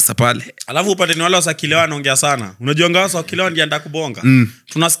umecheki rasa pale alafu upate ni wale wasakilewa wanaongea sana unajua ngao wakilewa ndiye anda kubonga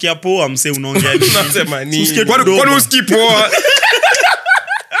tunasikia poa msee unaongea nini Unasema nini? kwani usikii poa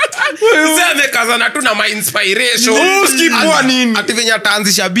Useme kazana tu na my inspiration. Usikipoa nini? Ati venye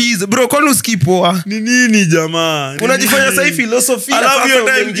ataanzisha biz. Bro, kwani usikipoa? Ni nini jamaa? Unajifanya sasa hivi philosophy alafu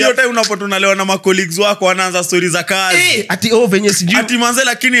hiyo time unapata unalewa na colleagues wako wanaanza stories za kazi. Ati venye sijui. Ati manze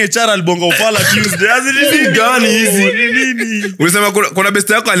lakini HR alibonga ufala Tuesday. Azili gani hizi? Nini? Ulisema kuna best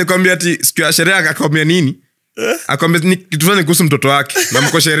yako alikwambia ati siku ya sherehe akakwambia nini? Akwambia ni kitu fulani kuhusu mtoto wake na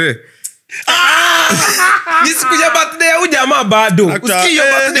mko sherehe. Ni siku ya birthday au jamaa bado. Usikio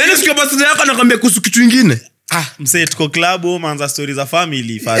birthday. Yaani siku ya birthday yako anakwambia kuhusu kitu kingine. Msee tuko club manza stories za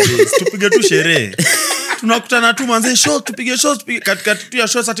family fathers. Tupige tu sherehe. Tunakutana tu manze shots tupige katikati tu ya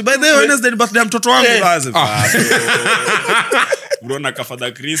shots ati by the way Wednesday ni birthday ya mtoto wangu lazima. Bro na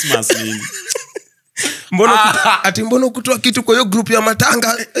kafadha Christmas nini? Mbona kutoa kitu kwa hiyo group ya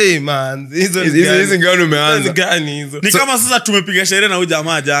matanga? Man, hizo ngano umeanza. Gani hizo? Ni kama sasa tumepiga sherehe na huyu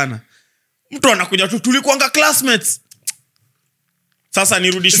jamaa jana. Mtu anakuja tu tulikuanga classmates. Sasa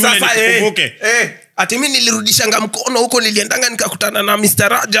nirudi shule nikumbuke. Ati mimi nilirudishanga mkono huko niliendanga nikakutana na Mr.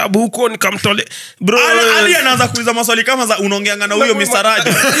 Rajab huko nikamtole. Bro, hadi anaanza kuuliza maswali kama za unaongeanga na huyo Mr.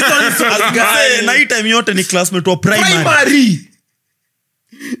 Rajab. Na hii time yote ni classmate wa primary.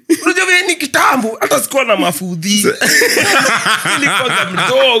 Unajua vile ni kitambo hata sikuwa na mafudhi. Nilikuwa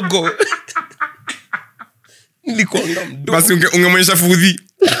mdogo. Basi ungemonyesha fudhi.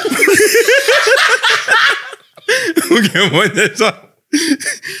 Ungemonyesha.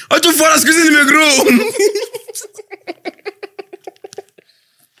 Acha fora siku hizi nimegrow.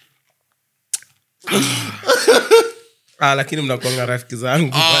 Lakini mnakuanga rafiki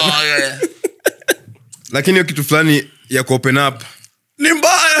zangu. Lakini hiyo kitu fulani ya open up ni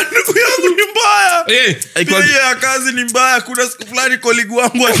mbaya, ndugu yangu ni mbaya. Hiyo ya kazi ni mbaya. Kuna siku fulani colleague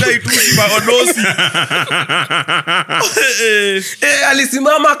wangu ashaitusi maodosi.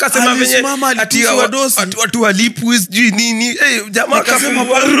 Alisimama akasema venye ati watu walipu sijui nini. Jamaa akasema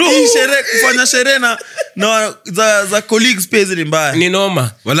kufanya sherehe na za colleagues pia ni mbaya. Ni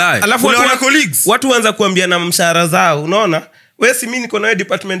noma. Wallahi. Alafu watu waanza kuambia na mshahara zao, unaona? Wewe si mimi niko na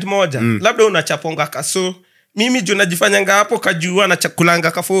department moja. Labda unachaponga kaso. Mimi juu najifanyanga hapo kajua na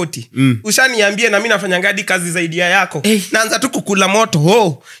chakulanga ka 40. Ushaniambie na mimi nafanyanga hadi kazi zaidi yako. Naanza tu kukula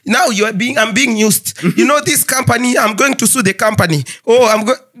moto. Now I'm being used. You know this company, I'm going to sue the company.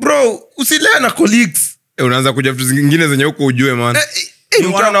 Bro, usilewe na colleagues. Unaanza kuja vitu zingine zenye huko ujue man.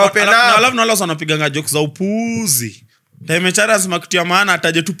 Alafu na losa wanapiganga jokes za upuuzi. Taimechara sima kitu ya maana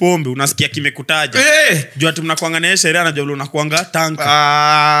ataje tu pombe unasikia kimekutaja. Juu ati mnakuanga na sherehe anajua vile unakuanga tanka.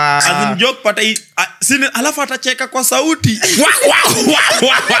 Azin joke pata sini alafu atacheka kwa sauti.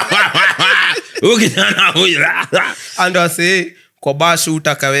 Ukijana huyo. Ando ase kwa bashu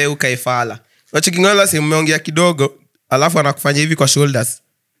utakawe ukaifala. Wacha kingola si mmeongea kidogo alafu anakufanya hivi kwa shoulders.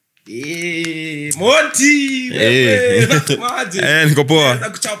 Monty. Niko poa.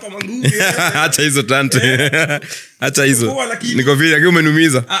 Nakuchapa manguvi. Acha hizo tante. Acha hizo. Niko vile yake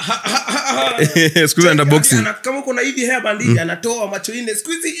umenumiza. Sikuza enda boxing. Kama kuna hivi hair band anatoa macho ine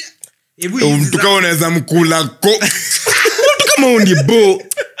squeeze. Mtu kama unaweza mkula ko. Mtu kama undibo.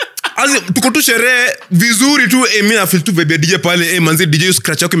 Tuko tu sherehe vizuri tu mimi na feel tu vibe DJ pale manzi DJ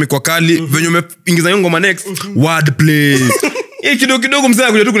scratch yako imekuwa kali venye umeingiza hiyo ngoma next wordplay kidogo mzee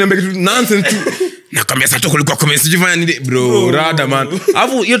akuja tu kuniambia kitu nonsense tu na kama sasa kulikuwa kama sijifanya nini bro rada man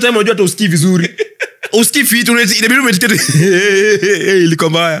alafu hiyo time unajua hata usikii vizuri usikii fit inabidi umetikete ilikuwa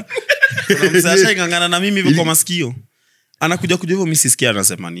mbaya sasa ingangana na mimi hivyo kwa masikio anakuja hivyo mimi sisikia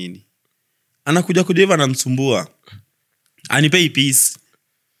anasema nini anakuja hivyo anamsumbua anipei peace.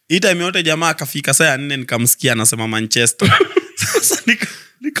 Hii time yote jamaa akafika saa 4 nikamsikia anasema Manchester. Sasa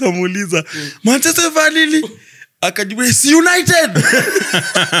nikamuuliza Manchester vanili akajibu si United.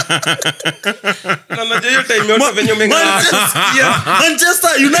 Na najua hiyo time yote venye umeng'aa.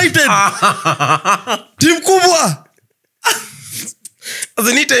 Manchester United. Timu kubwa.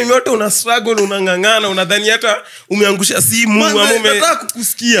 Sasa ni time yote una struggle unangangana unadhani hata umeangusha simu au nataka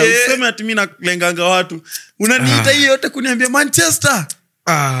kukusikia useme ati mimi nalenganga watu. Unaniita hiyo yote kuniambia Manchester.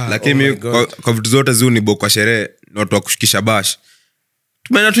 Lakini kwa vitu zote ziu ni kwa sherehe na watu wa kushikisha bash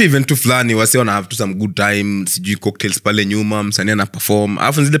tumeenda tu event tu fulani wasi wana have to some good time sijui cocktails pale nyuma msanii ana perform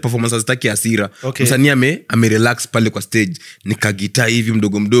alafu zile performance hazitaki hasira msanii ame relax pale kwa stage nikagita hivi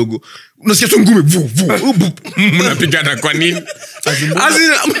mdogo unasikia tu ngumi mnapigana kwa nini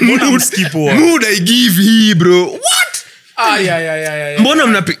mood I give hii bro what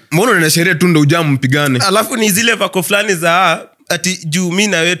mbona una sherehe tu ndo ujamu mpigane alafu ni zile vako fulani za ati juu mimi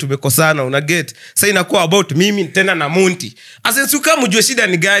na wewe tumekosana una get sasa inakuwa about mimi tena na Monty asisuka mjue shida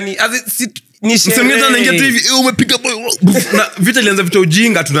ni gani ni msemgeta anaingia tu hivi umepiga na vita ilianza vita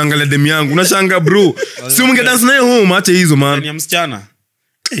ujinga tunaangalia demu yangu unashanga bro si unge dance naye home acha hizo man ni msichana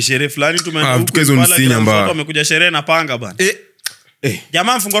sherehe fulani tumeenda huko hizo msinya mbaya wamekuja sherehe na panga bana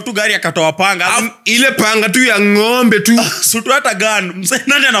jamaa mfunga tu gari akatoa panga ile panga tu ya ng'ombe tu sutu hata gun msanii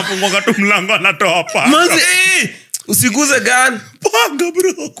nani anafunga tu mlango anatoa panga manzi usiguze gun panga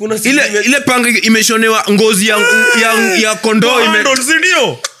bro kuna ile panga imeshonewa ngozi ya kondoo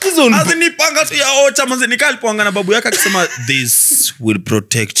ndio hizo azini panga tu ya ocha manzi nikalipoanga na babu yake akisema this will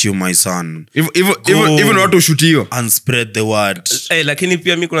protect you my son even watu ushutio and spread the word lakini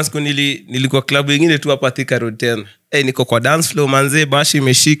pia mimi kuna siku nilikuwa club nyingine tu hapa Thika Road 10 niko kwa dance floor manze bashi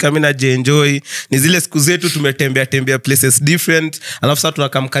imeshika mimi na enjoy ni zile siku zetu tumetembea places different alafu sasa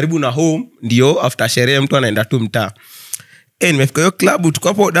tunakam karibu na home ndio after sherehe mtu anaenda tu mtaa nimefika hiyo club tuko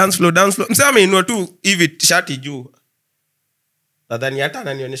hapo dance floor msema ameinua tu hivi shati juu nadhani hata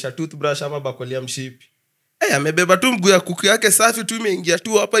ananionyesha toothbrush ama bakoli ya mshipi amebeba tu mguu ya kuku yake safi tu imeingia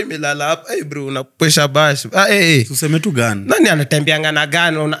tu hapa imelala hapa bro unapesha bash useme tu gani nani anatembeanga na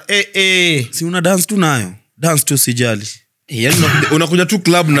gani una si una dance tu nayo dance tu sijali unakuja tu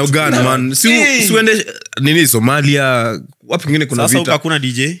club na gun man si uende nini Somalia wapi ngine kuna vita sasa hakuna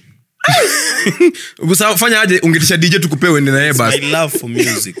DJ fanya aje ungetisha DJ tukupe uende na yeye basi I love for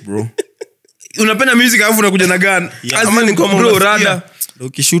music bro unapenda music alafu unakuja na gun ama ni ngoma bro rada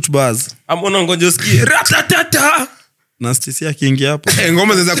ukishoot bars amona ngoja sikie ratatata na stesi akiingia hapo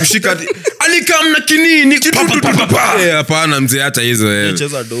ngoma zinaweza kushika alikamna kinini hapana mzee hata hizo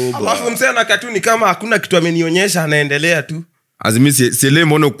cheza dogo alafu mzee ana katuni kama hakuna kitu amenionyesha anaendelea tu azimi sielewi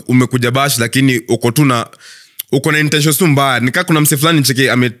mbona umekuja bash lakini uko na intentions tu mbaya nikaa kuna mse fulani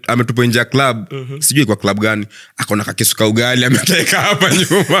cheke ametupa nje ya club sijui kwa club gani akaona kakisu ka ugali ameteka hapa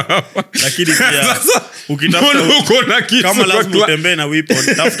nyuma lakini pia ukitafuta uko na kisu kama lazima utembee na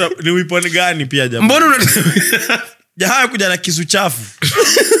weapon tafuta ni weapon gani pia jamaa mbona jahaa kuja na kisu chafu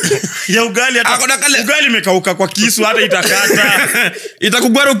ya ugali hata ugali imekauka kwa kisu hata itakata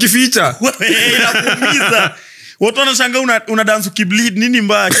itakugwara ukificha inakuumiza watu wanashangaa una dance ukibleed nini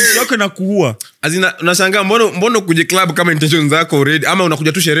mbaya kisu yako inakuua azina unashangaa mbona kuje club kama intentions zako already ama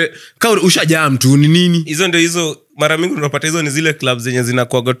unakuja tu sherehe kama ushajaa mtu ni nini hizo mara mingi unapata hizo ni zile club zenye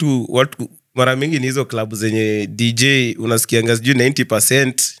zinakuaga tu watu mara mingi ni hizo club zenye DJ unasikianga sijui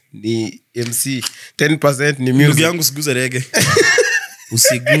 90% ni MC 10% ni music. Ndugu yangu usiguze reggae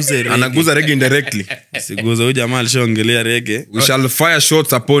usiguze reggae anaguza reggae indirectly usiguze huyu jamaa alishaongelea reggae we shall fire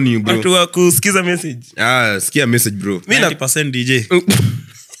shots upon you bro watu wa kusikiza message sikia message bro 90% DJ 10%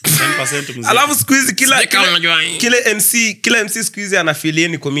 muziki alafu siku hizi kila MC siku hizi anafilia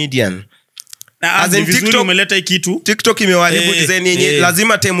ni comedian as in TikTok umeleta hii kitu TikTok imewaribu design yenye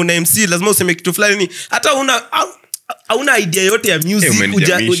lazima time na MC lazima useme kitu fulani ni hata hauna idea yote ya music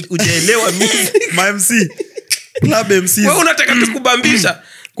hujaelewa music my MC club MCs wewe unataka tukubambisha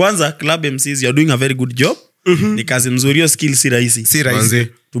kwanza club MCs you are doing a very good job ni kazi mzuri hiyo skill si rahisi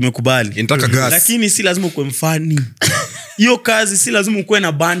tumekubali inataka gas lakini si lazima ukwe mfani hiyo kazi si lazima ukwe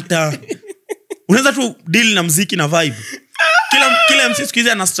na banta unaweza tu deal na muziki na vibe kila MC siku hizi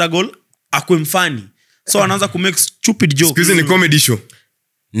ana struggle akwe mfani so anaanza ku make stupid jokes siku hizi ni comedy show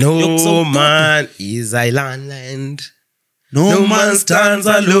no man is island no man stands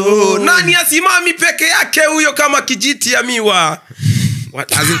alone nani asimami peke yake huyo kama kijiti ya miwa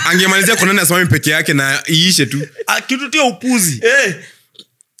angemalizia kwa nani asimami peke yake na iishe tu kitu tio upuzi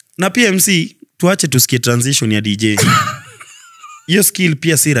na pia MC tuache tusikie transition ya DJ hiyo skill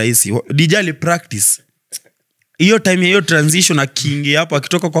pia si rahisi DJ ali practice hiyo time ya hiyo transition akiingia hapo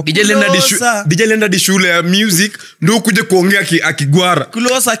akitoka kwa DJ lenda di shule ya music ndio kuje kuongea akigwara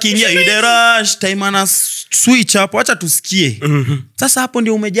close akiingia ide rush time ana switch hapo acha tusikie sasa hapo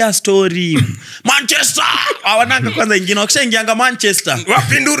ndio umejaa story Manchester awananga kwanza ingine wakishaingianga Manchester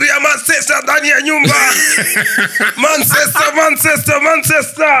wapinduria Manchester ndani ya nyumba Manchester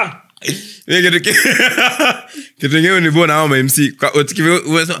kitengeo ni bona au MC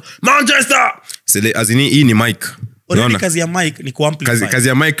Manchester sile azini hii ni mic unaona kazi ya mic ni kuamplify kazi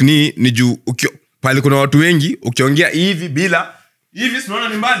ya mic ni juu pale kuna watu wengi ukiongea hivi bila hivi unaona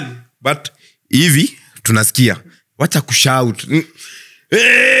ni mbali but hivi tunasikia wacha kushout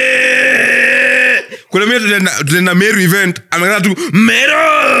kuna mimi tunaenda Meru event ameanza tu Meru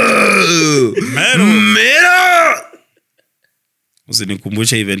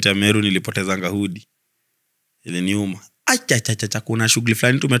usinikumbushe event ya Meru nilipotezanga hoodie ile niuma acha kuna shughuli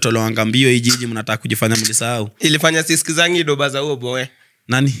fulani tumetolewa mbio hii jiji mnataka kujifanya mlisahau ilifanya sisikizangi doba za huo boy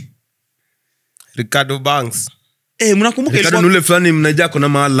nani Ricardo Banks mnakumbuka ilikuwa nule fulani mnajaa kuna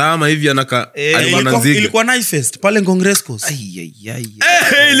maalama hivi anaka alikuwa na nzige. Ilikuwa Night Fest pale Ngongrescos.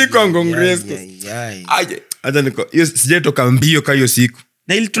 Ilikuwa Ngongrescos. Acha niko. Hiyo sijatoka mbio kwa hiyo siku.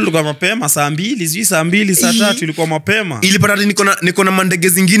 Na ili tulikuwa mapema saa 2, saa 2, saa 3 ilikuwa mapema. Ilipata niko na mandege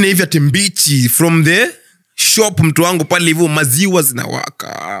zingine hivi ati mbichi from the shop mtu wangu pale hivyo maziwa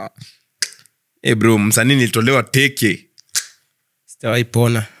zinawaka. Bro, msanii nilitolewa teke. Sitawahi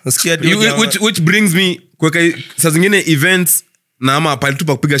pona. Which brings me kwa saa zingine events na ama pale tu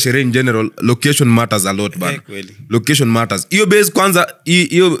pa kupiga sherehe in general, location matters a lot bana. Location matters. Hiyo base kwanza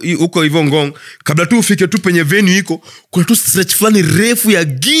hiyo uko hivyo Ngong, kabla tu ufike tu penye venue iko, kuna tu stretch fulani refu ya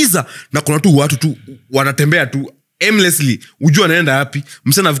giza na kuna tu watu tu wanatembea tu aimlessly. Unajua anaenda wapi?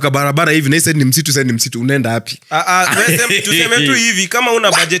 Msana avuka barabara hivi na hii side ni msitu, unaenda wapi? Tuseme tu hivi, kama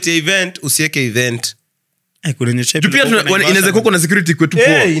una budget ya event, usiweke event. Inaweza kuko na security kwetu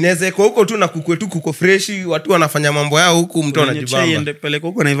poa. Inaweza kuwa huko tu na kukwetu kuko fresh, watu wanafanya mambo yao huku, mtu anajibamba. Ende peleka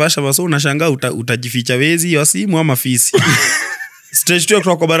huko Naivasha basi unashangaa utajificha wezi wa simu ama fisi. Stretch tu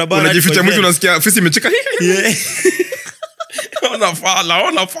kutoka kwa barabara. Unajificha mtu unasikia fisi imecheka. Ona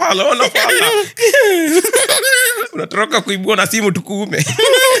fala. Unatoroka kuibua na simu tukuume.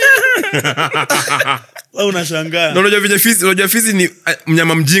 Wewe unashangaa. Na unajua fisi ni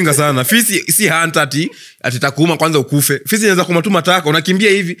mnyama mjinga sana. Fisi si hunter ati takuuma kwanza ukufe. Fisi inaweza kuuma tu mataka,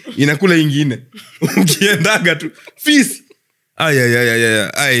 unakimbia hivi, inakula ingine. Ukiendaga tu. Fisi.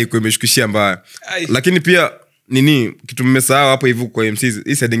 Ai kwa imeshukishia mbaya. Lakini pia nini kitu mmesahau hapo hivyo kwa MCs,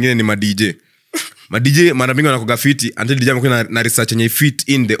 hii side nyingine ni ma DJ. Ma DJ mara mingi wanakoga fiti until DJ amekuwa na research yenye fit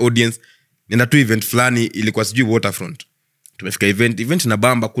in the audience. Nina tu event fulani ilikuwa sijui Waterfront. Tumefika event na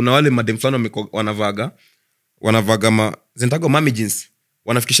bamba, kuna wale madem fulani wanavaga zinatago mami jeans.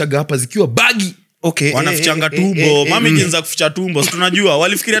 Wanafikishaga hapa zikiwa bagi. Okay. Wanafichanga tumbo. Mami jeans za kuficha tumbo. Tunajuwa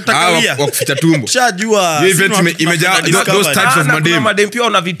walifikiria takawia. Wa kuficha tumbo. Shajua. Hiyo event imejaa those types of madem. Kuna madem pia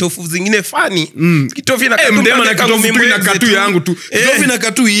wana vitofu zingine funny. Kitofu na katu mdema na kitofu tu na katu yangu tu. Kitofu na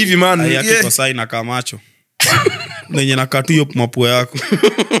katu hivi man. Yake kwa sai na kamacho. Nenye na katu hiyo mapua yako.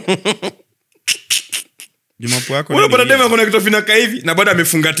 Jumapo yako. Unapata dema kuna kitofu na ka hivi na bado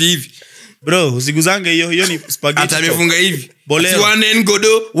amefungati hivi. Bro, usiguzange hiyo ni spaghetti. Hata amefunga hivi. Bolero. One and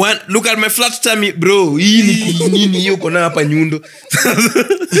godo. One look at my flat tummy bro. Hii ni nini hiyo kona hapa nyundo?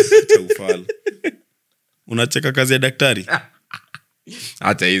 Ufala. Unacheka kazi ya daktari?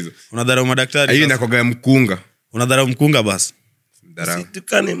 Hata hizo. Unadharau madaktari? Hii inakoga mkunga. Unadharau mkunga basi.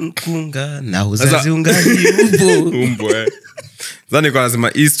 Situkane mkunga na uzazi ungali umbo. Sasa niko nasema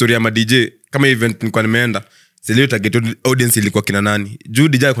history ya ma DJ kama event nilikuwa nimeenda. Silio target audience ilikuwa kina nani? Juu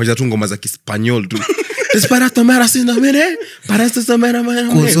DJ kwa tu ngoma za Kispanyol tu. Desperado mera sina mene, para esto mera mera.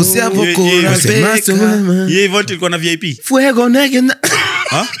 Kusosia vokora peka. Ye event ilikuwa na VIP. Fuego nege.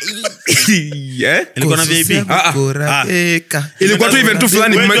 Ilikuwa na VIP. Ilikuwa tu event tu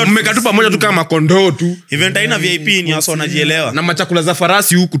fulani mmekatupa pamoja tu kama kondoo tu. Event haina VIP ni wao wanajielewa. Na machakula za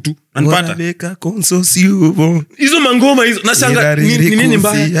farasi huku tu. Unapata? Hizo mangoma hizo nashanga nini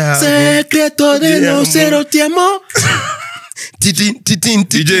mbaya? Secreto de no cero te amo. DJ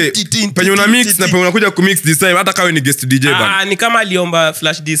penye una mix na penye unakuja kumix this time hata kawe ni guest DJ bana. Ni kama aliomba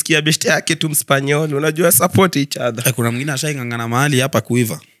flash disk ya best yake tu Mspanyol, unajua support each other. Kuna mwingine ashaingangana mahali hapa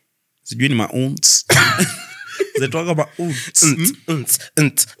kuiva. Sijui ni maunts. Zetwaka maunts.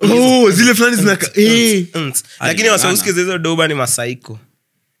 Zile fulani zinaka lakini wasausikize hizo doba ni masaiko.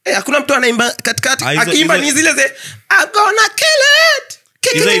 Hakuna mtu anaimba katikati akiimba ni zile ze I'm gonna kill it.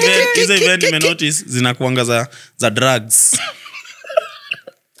 Hizo event nimenotice zinakuanga za drugs.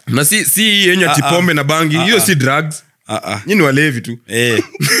 Na si yenye tipombe na bangi, hiyo si drugs. Nyinyi walevi tu.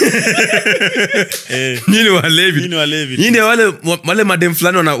 Nyinyi walevi. Nyinyi wale madem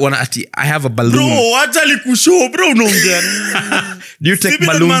fulani wana ati I have a balloon. Bro, acha likushow bro unaongea. Do you take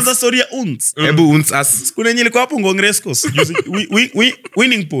balloons? Manza story ya unts. Ebu unts as. Kuna yenye ilikuwa hapo Ngongrescos.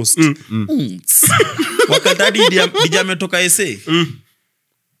 Winning post. Unts. Wakati DJ ametoka SA.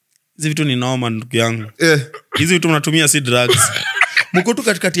 Hizi vitu ni noma ndugu yangu. Hizi vitu mnatumia si drugs. Mko tu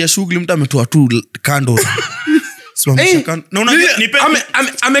katikati ya shughuli mtu ametoa tu kando. Na unajua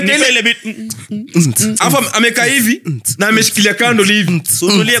ameka ile bit. Afa ameka hivi na ameshikilia kando hivi.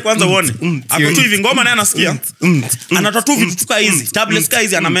 Sunulie kwanza uone. Hapo tu hivi ngoma naye anasikia. Anatoa tu vitu tuka hizi. Tablets ka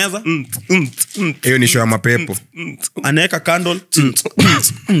hizi ana meza. Hiyo ni show ya mapepo. Anaweka candle.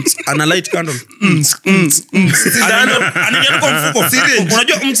 Ana light candle. Anaingia kwa mfuko.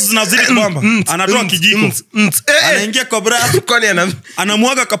 Unajua mtu zinazidi kwamba anatoa kijiko. Anaingia kwa bra.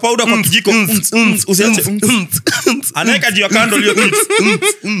 Anamwaga ka powder kwa kijiko. Usiache. anaweka juu ya kando hiyo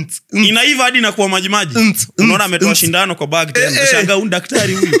inaiva hadi na kuwa maji unaona ametoa shindano kwa bag tena shangaa huyu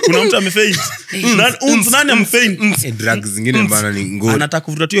daktari huyu kuna mtu amefaint nani amefaint drugs zingine bana ni ngori anataka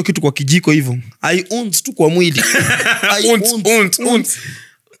kuvuta hiyo kitu kwa kijiko hivyo ai tu kwa mwili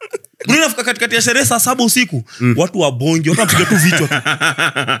unafika katikati ya sherehe saa 7 usiku watu wabonge watu wapiga tu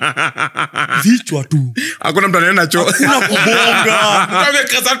vichwa tu hakuna mtu anaenda choo hakuna kubonga mtu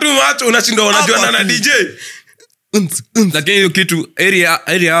amekaza tu macho unashinda unajua na DJ lakini hiyo kitu area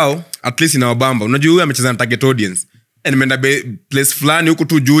yao at least ina wabamba unajua huyu amecheza na target audience nimeenda place fulani huko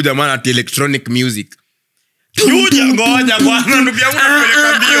tu juu jamaa ati electronic music ngoja bwana ndugu yangu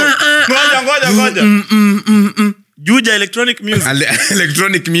napeleka mbio ngoja Juja electronic music.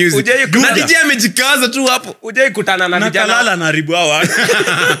 Electronic music. Na DJ amejikaza tu hapo. Ujai kutana na vijana. Kalala na ribu hawa.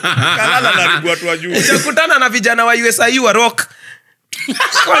 Kalala na ribu watu wa juu. Ujai kutana na vijana wa USI wa rock.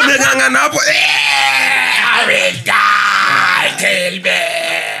 Wameng'ang'ana hapo. I will die, kill me.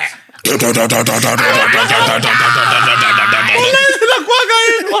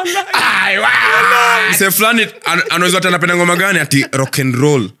 Mse fulani anaweza tena penda ngoma gani ati rock and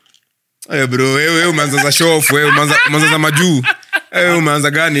roll. Bro, wewe umeanza za show off, wewe umeanza za majuu.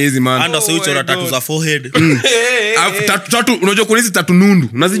 Umeanza gani hizi man? Anda sio chora tatu za forehead. Tatu unajua kuna hizi tatu nundu,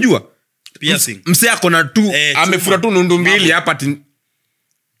 unazijua? Piercing. Mse ako na tu amefura tu nundu mbili hapa ati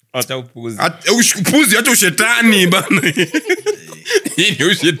acha upuzi. Acha ushetani bana. Hii ni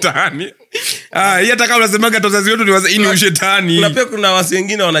ushetani. Hii hata kama unasemaga wazazi wetu ni hii ni ushetani. Kuna pia kuna wasi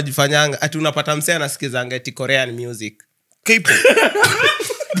wengine wanajifanyanga ati unapata mse anasikizanga eti Korean music. K-pop.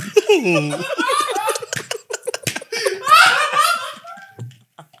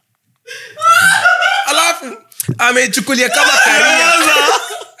 Alafu amechukulia kama karia.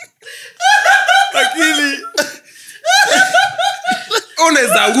 Akili.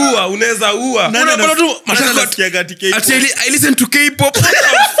 Unaweza ua. Unapata tu mataka kiagati K-pop. Ati I listen to K-pop. Fuck.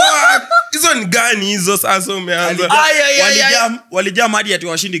 Hizo ni gani hizo sasa umeanza? Walijam hadi ati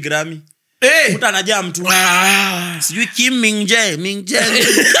washindi Grammy. Mtu anajam tu. Sijui Kim Mingjae.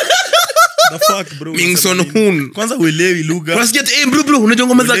 The fuck bro. Ming Son Hoon. Kwanza uelewi lugha. Unasikia bro unajua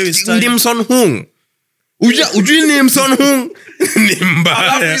ngoma za Nim Son Hoon. Ujui Nim Son Hoon ni mbaya.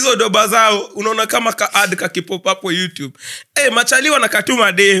 Alafu hizo doba zao unaona kama ka ad ka kipop hapo YouTube. Machaliwa na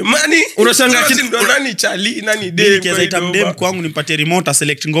katuma de. Mani unashangaa nani chali nani de. Nikiweza itamdem kwangu nimpatie remote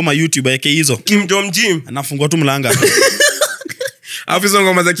select ngoma YouTube yake hizo. Kim Jong Jim anafungua tu mlanga. Afisa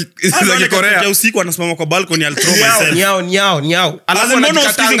ngoma za Korea. Usiku anasimama kwa balcony I'll throw myself. Nyao. Alafu mbona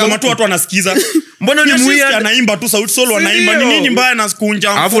usikize ngoma tu watu wanasikiza? Mbona ni weird anaimba tu sauti solo anaimba ni nini mbaya na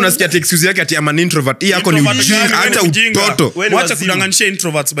sikunja? Alafu unasikia excuse yake ati I'm an introvert. Hii yako ni ujinga hata utoto. Wacha kudanganisha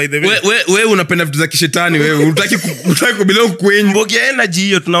introverts by the way. Wewe unapenda vitu za kishetani wewe. Unataki kubilo kwenye. Mbogi energy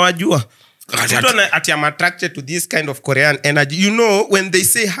hiyo tunawajua. Ati I'm attracted to this kind of Korean energy. You know when they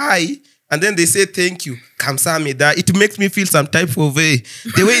say hi and then they say thank you, kamsahamnida, it makes me feel some type of way.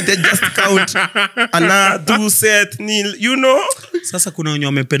 The way they just count ana do set nil, you know. Sasa kuna wenye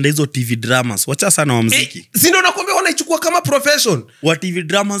wamependa hizo TV dramas. Wacha sana wa muziki. Si ndio nakwambia wanaichukua kama profession. Wa TV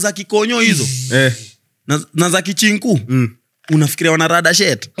dramas za kikonyo hizo. Na za kichinku. Unafikiria wanarada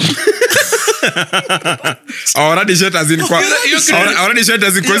shit. Already shit as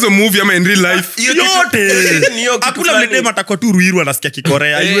in kwa hizo movie ama in real life yote hakuna mlede matakwa tu Ruiru anasikia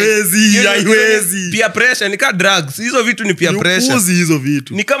Kikorea haiwezi peer pressure ni kama drugs hizo vitu ni peer pressure hizo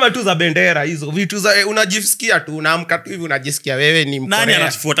vitu ni kama tu za bendera hizo vitu za unajisikia tu unaamka tu hivi unajisikia wewe ni Mkorea. Nani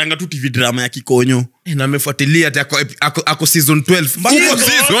anafuatanga tu TV drama ya kikonyo na amefuatilia ati ako season 12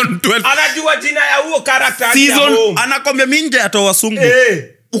 season 12 anajua jina ya huo character season anakwambia minje atoa sungu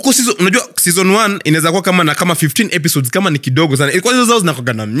uko season unajua season 1 inaweza kuwa kama 15 episodes kama ni kidogo sana ilikuwa hizo zao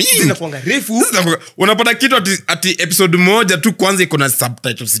zinakuwa na mingi zinakuwa refu unapata kitu ati episode moja tu kwanza iko na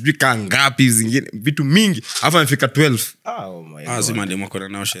subtitles sijui kaa ngapi zingine vitu mingi alafu amefika 12 oh my god azima demo kwa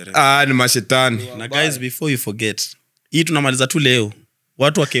nao sherehe ni mashetani na guys before you forget hii tunamaliza tu leo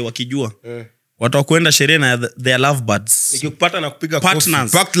watu wakijua watu wakwenda sherehe na their love birds nikikupata na kupiga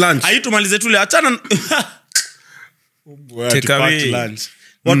partners packed lunch hii tumalize tu leo achana take away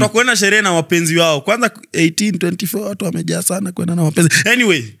watu wakwenda sherehe na wapenzi wao kwanza 18-24 watu wamejaa sana kwenda na wapenzi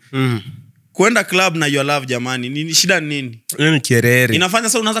anyway kwenda club na your love jamani nini shida nini ni kierere inafanya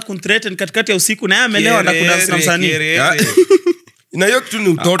sasa unaanza kunthreaten katikati ya usiku na yeye amelewa na kudance na msanii na hiyo kitu ni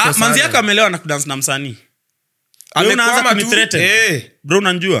utoto sana manzi yako amelewa na kudance na msanii wewe unaanza kunithreaten bro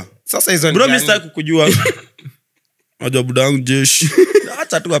unanijua sasa hizo bro mimi sitaki kukujua unajua buda wangu jeshi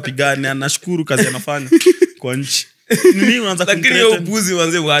acha tu apigane anashukuru kazi anafanya kwa nchi nini unaanza lakini hiyo upuzi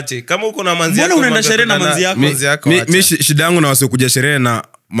wanze uache kama uko na manzi yako mbona unaenda sherehe na manzi yako mimi shida yangu na wasiokuja sherehe na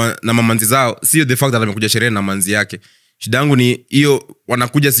na mamanzi zao sio the fact that amekuja sherehe na manzi yake. Shida yangu ni hiyo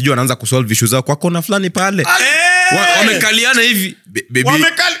wanakuja sijui wanaanza kusolve issues zao kwa kona fulani pale. Wamekaliana hivi. Baby.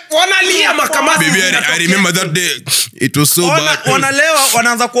 Wanalia makamasi. Baby, I remember that day. It was so bad. Wanalewa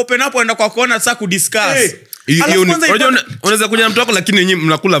wanaanza kuopen up waenda kwa kona sasa kudiscuss. Unaweza kuja na mtu wako lakini nyinyi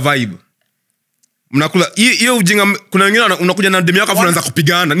mnakula vibe. Mnakula hiyo ujinga. Kuna wengine unakuja na demu yako afu unaanza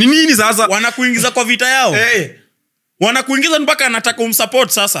kupigana. Ni nini sasa? Wanakuingiza kwa vita yao. Wanakuingiza mpaka anataka umsupport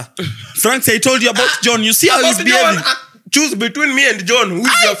sasa. Frank, I told you about John. You see how he's behaving. Choose between me and John. Who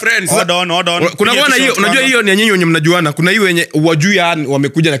is your friend? Hold on. Kuna bwana hiyo, unajua hiyo ni nyinyi wenye mnajuana. Kuna hiyo wenye wajui yani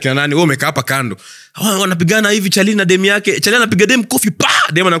wamekuja na kina nani, wewe umekaa hapa kando. Wanapigana hivi Charlie na demu yake. Charlie anapiga demu kofi pa.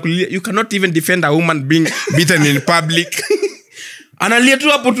 Demu anakulia. You cannot even defend a woman being beaten in public. Analia tu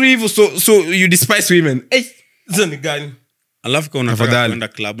hapo tu hivyo, so you despise women. Hizo ni gani? Alafu kama unataka kwenda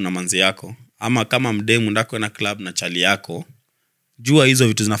club na manzi yako ama kama mdemu ndako kwenda club na chali yako, jua hizo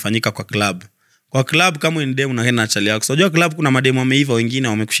vitu zinafanyika kwa club. Kwa club kama ni demu na chali yako, unajua club kuna mademu wameiva wengine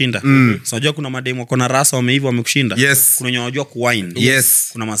wamekushinda. Unajua kuna mademu wako na rasa wameiva wamekushinda. Yes. Kuna wenye wanajua kuwine. Yes.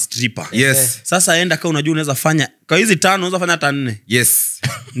 Kuna ma stripper. Yes. Sasa enda kama unajua unaweza fanya kwa hizi 5 unaweza fanya hata 4. Yes.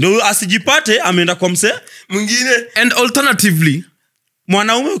 Ndio asijipate ameenda kwa mse mwingine. And alternatively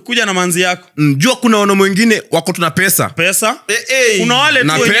mwanaume kuja na manzi yako. Jua kuna wanaume wengine wako tuna pesa. Kuna wale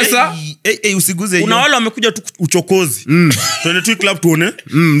na tu pesa. Usiguze hiyo. Kuna wale wamekuja tu uchokozi. Twende tu club tuone.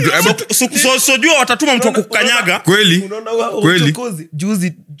 So jua watatuma mtu akukanyaga. Kweli. Unaona uchokozi.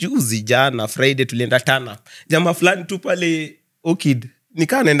 Juzi jana Friday tulienda Tana. Jamaa fulani tu pale Orchid.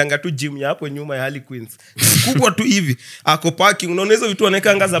 Nikaa naendanga tu gym ya hapo nyuma ya Harley Queens. Kubwa tu hivi. Ako parking. Unaona hizo vitu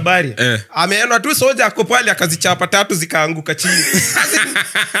wanaeka anga za bari. Ameona tu soja ako pale akazichapa 3 zikaanguka chini.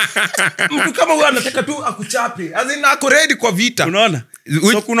 Mtu kama huyo anataka tu akuchape. Azina ako ready kwa vita. Unaona?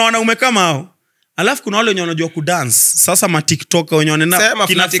 So kuna wanaume kama hao. Alafu kuna wale wenye wanajua kudance. Sasa ma TikTok wenye wanaenda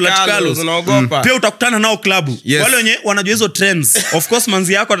kina Flat unaogopa. Pia utakutana nao klabu. Yes. Wale wenye wanajua hizo trends. Of course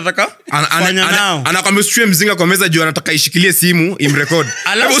manzi yako atataka kufanya nao. Anakwambia usichue mzinga kwa meza juu anataka ishikilie simu imrecord.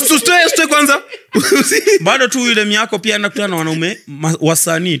 Usitoe kwanza. Bado tu yule miako pia anakutana na wanaume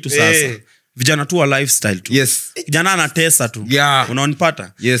wasanii tu sasa. Vijana tu wa lifestyle tu. Yes. Kijana anatesa tu. Yeah.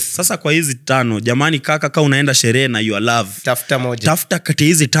 Unaonipata? Yes. Sasa kwa hizi 5, jamani kaka unaenda sherehe na your love. Tafuta moja. Tafuta kati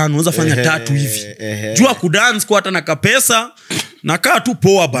hizi 5, unaweza fanya 3 hivi. Jua kudance kwa hata na kapesa. Na kaa tu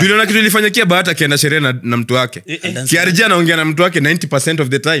poa bana. Bila na kitu ilifanyikia Bahati akienda sherehe na mtu wake. Kiarjia anaongea na mtu wake 90% of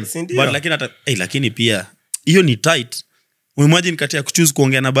the time. But lakini pia hiyo ni tight. Imagine kati ya kuchoose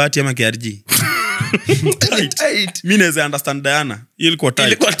kuongea na Bahati ama KRG. Mimi naweza understand Diana. Ilikuwa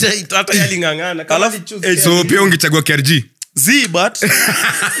tight. Hata yalingangana kama choose. So pia ungechagua KRG. But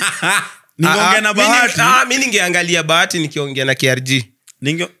ningeongea na Bahati. Mimi ningeangalia Bahati nikiongea na KRG.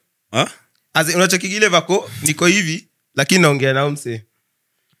 Unachokigile vako niko hivi lakini naongea na mse.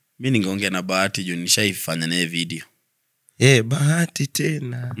 Mimi ningeongea na Bahati juu nishaifanya naye video. Bahati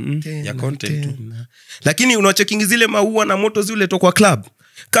tena ya content tu. Lakini unachokingi zile maua na moto zile to kwa club.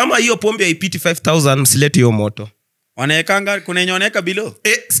 Kama hiyo pombe haipiti 5000 msilete hiyo moto. Wanaekanga kuna yenye wanaeka below.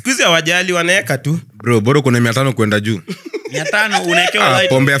 Squeeze hawajali wanaeka tu. Bro kuna 500 kwenda juu. 500 unaekewa light.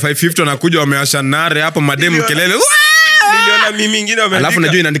 Pombe ya 550 wanakuja wameasha nare hapo mademu kelele. Niliona mimi nyingine wameandika. Alafu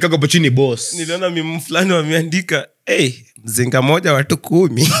najua inaandika hapo chini boss. Niliona mimi fulani wameandika, mzinga moja watu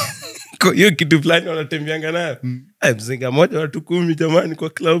 10. Kwa hiyo kitu fulani wanatembeanga nayo. Mzinga moja watu 10 jamani kwa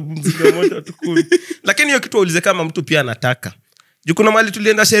club mzinga moja watu 10. Lakini hiyo kitu waulize kama mtu pia anataka. Juu kuna mahali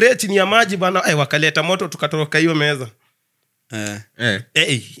tulienda sherehe chini ya maji bana, wakaleta moto tukatoroka hiyo meza.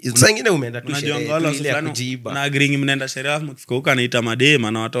 Sasa ingine umeenda tu sherehe ile ya kujiba. Na agreeing mnaenda sherehe afu mkifika huko anaita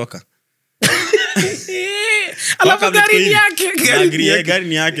madema na watoka. Alafu gari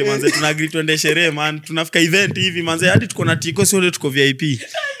ni yake manze, tuna agree tuende sherehe man, tunafika event hivi manze hadi tuko na tiko sio tuko VIP.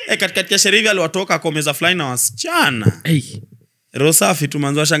 Katikati ya sherehe hivi aliwatoka kwa meza fly na wasichana. Rosafi tu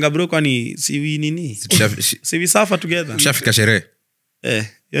manzo shanga bro kwani si nini? Si we suffer together. Tushafika sherehe.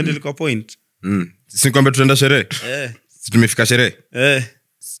 Hiyo ndio ilikuwa point. Si kwamba tutaenda sherehe. Si tumefika sherehe.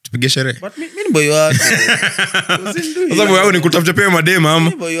 Tupige sherehe. But mimi ni boy wako. Sababu wewe ni kutafuta pia madema ama?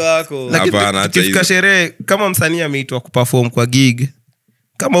 Mimi boy wako. Hapana, tukifika sherehe kama msanii ameitwa kuperform kwa gig.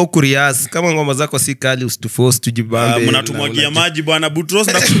 Kama huku Riaz, kama ngoma zako si kali usituforce tujibambe. Mnatumwagia maji bwana Butros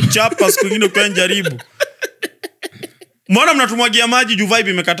na kuchapa siku nyingine kwa jaribu. Mbona mnatumwagia maji juu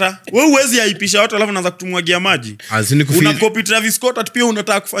vibe imekataa? Wewe huwezi aipisha watu alafu unaanza kutumwagia maji. Una copy Travis Scott at pia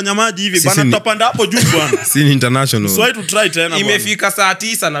unataka kufanya maji hivi bana tutapanda hapo juu bwana. Si international. So I to try tena. Imefika saa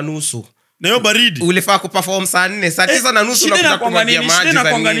 9:30. Na hiyo baridi. Ulifaa kuperform saa 4, saa 9:30 na kutumwagia maji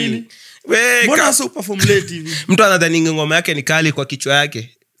za nini? Wewe mbona sio perform late hivi? Mtu anadhani ngoma yake ni kali kwa kichwa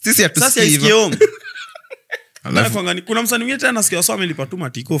yake. Sisi hatusikii hivyo. Kuna msanii mwingine tena nasikia wasome lipatuma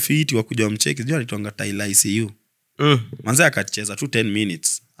tiko fiti wa kuja mcheki. Sijui alitonga Tyler ICU. Manze akacheza tu 10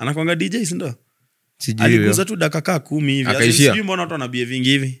 minutes. Anakuanga DJ si ndio? Aliguza tu dakika 10 hivi. Sijui mbona watu wanabie vingi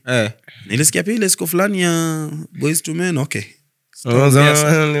hivi. Nilisikia pia ile siku fulani ya Boys to Men. Okay.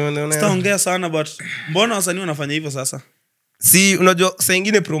 Sitaongea sana but mbona wasanii wanafanya hivyo sasa? Si unajua saa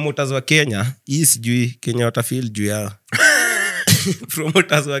nyingine promoters wa Kenya, hii sijui Kenya watafeel juu yao.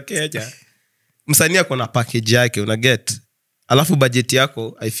 Promoters wa Kenya. Msanii ako na package yake, una get. Alafu budget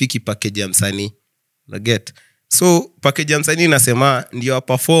yako haifiki package ya msanii. Una get. So package ya msanii inasema ndio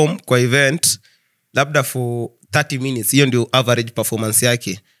perform kwa event labda for 30 minutes. Hiyo ndio average performance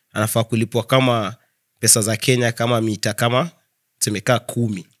yake. Anafaa kulipwa kama pesa za Kenya kama mita kama tumekaa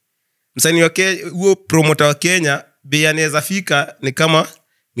 10. Msanii wake huo promoter wa Kenya bei anaweza fika ni kama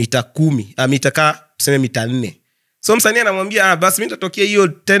mita 10, mita ka tuseme mita 4. So msanii anamwambia basi mimi nitatokea hiyo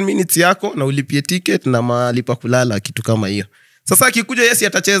 10 minutes yako na ulipie ticket na malipa kulala kitu kama hiyo. Sasa akikuja Yesi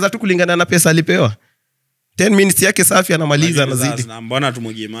atacheza tu kulingana na pesa alipewa. 10 minutes yake safi anamaliza anazidi. Na mbona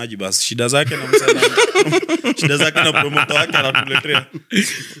tumwagie maji basi? Shida zake na msanii. Shida zake na promoter wake anatuletea.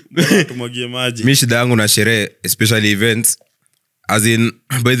 Mbona tumwagie maji? Mimi shida yangu na sherehe especially events as in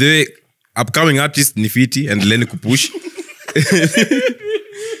by the way upcoming artist ni fiti and leni kupush.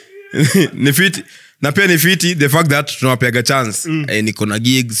 Ni fiti. Na pia ni fiti the fact that tunawapiaga chance. Niko na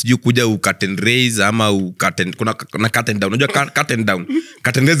gigs siju kuja curtain raise ama kuna curtain down. Unajua curtain down.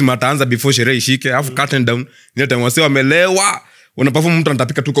 Curtain raise mataanza before sherehe ishike. Alafu curtain down ni time wasee wamelewa. Una perform mtu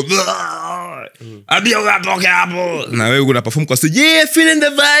anatapika tuko. Hadi unatoka hapo. Na wewe una perform kwa stage. Yeah, feeling the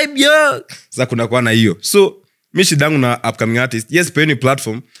vibe yo. Sasa kuna kwa na hiyo. So mimi shida yangu na upcoming artist. Yes, pay ni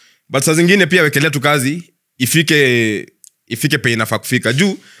platform. But saa zingine pia wekelea tu kazi ifike pay inafaa kufika.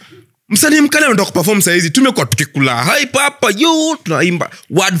 Juu msanii mkale anataka kuperform saa hizi tumekuwa tukikula hype hapa yo tunaimba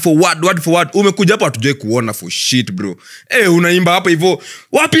word for word umekuja hapa hatujai kuona for shit bro unaimba hapa hivyo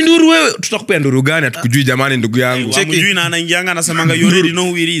wapi nduru wewe tutakupea nduru gani hatukujui jamani ndugu yangu hamjui na anaingianga anasemanga you already know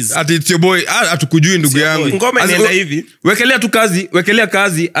who it is ati it's your boy hatukujui ndugu yangu ngoma inaenda hivi wekelea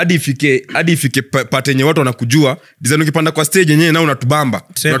kazi hadi ifike patenye watu wanakujua design ukipanda kwa stage yenyewe na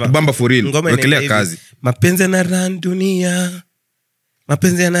unatubamba for real wekelea kazi mapenzi na run dunia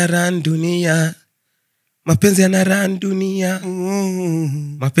mapenzi yana run dunia mapenzi yana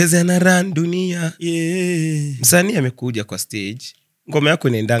run dunia msanii amekuja kwa stage ngoma yako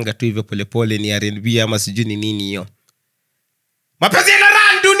inaendanga tu hivyo polepole ni R&B ama sijui ni nini hiyo mapenzi yana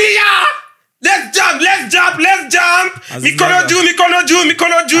run dunia let's jump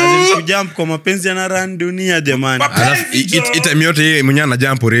mikono juu jump kwa mapenzi yana run dunia jamani item yote yeye mwenyewe ana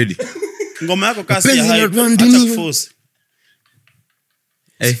jump already ngoma yako kasi ya hype acha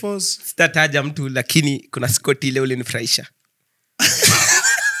force sitataja mtu lakini kuna Scott ile ule nifurahisha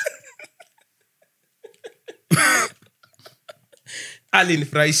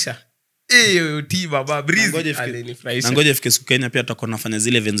alinifurahisha baba breeze alinifurahisha ngoja ifike siku Kenya pia tutakuwa tunafanya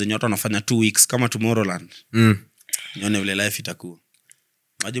zile events zenye watu wanafanya 2 weeks kama Tomorrowland nione vile life itakuwa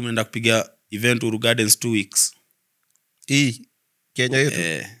maji mnaenda kupiga event Uru Gardens 2 weeks Kenya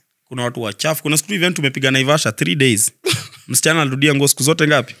yetu kuna watu wachafu kuna siku event tumepiga Naivasha 3 days msichana alirudia nguo siku zote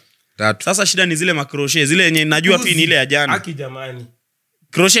ngapi 3 sasa shida ni zile makrochet zile yenye najua tu ni ile ya jana haki jamani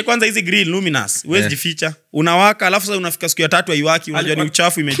crochet kwanza hizi grill luminous huwezi jificha unawaka alafu sasa unafika siku ya 3 haiwaki unajua ni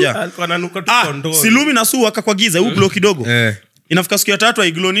uchafu imejaa alikuwa ananuka tu kondoo si luminous waka kwa giza glow kidogo inafika siku ya 3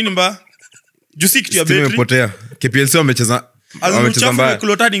 haiglow nini mba jusi kitu ya battery imepotea KPLC wamecheza mbaya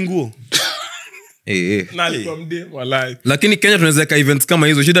kulotadi nguo lakini Kenya tunaweza ka events kama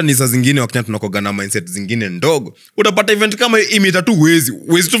hizo shida ni saa zingine wakati tunakoga na mindset zingine ndogo utapata event kama imita tu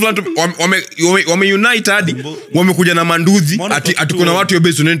wezi tu fulani wame unite hadi wamekuja na manduzi ati kuna watu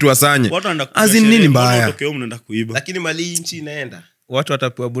yobe suneni tuwasanye azin nini mbaya lakini mali nchi inaenda watu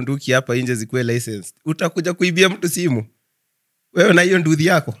watapewa bunduki hapa nje zikuwe license utakuja kuibia mtu simu wewe na hiyo nduthi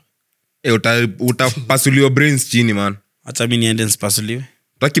yako utapasuliwa brains chini man hata mimi niende nisipasuliwe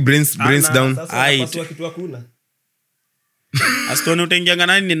Taki brains down. Ai. Kitu hakuna. Astone utaingianga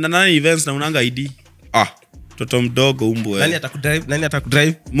nani events na unanga ID. Toto mdogo umbu wewe. Nani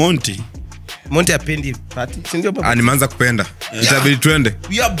atakudrive? Monty apendi party. Si ndio baba? Nimeanza kupenda. Itabidi twende.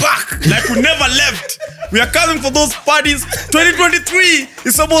 We are back like we never left. We are coming for those parties. 2023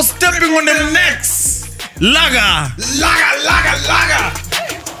 is almost stepping on them necks. Laga.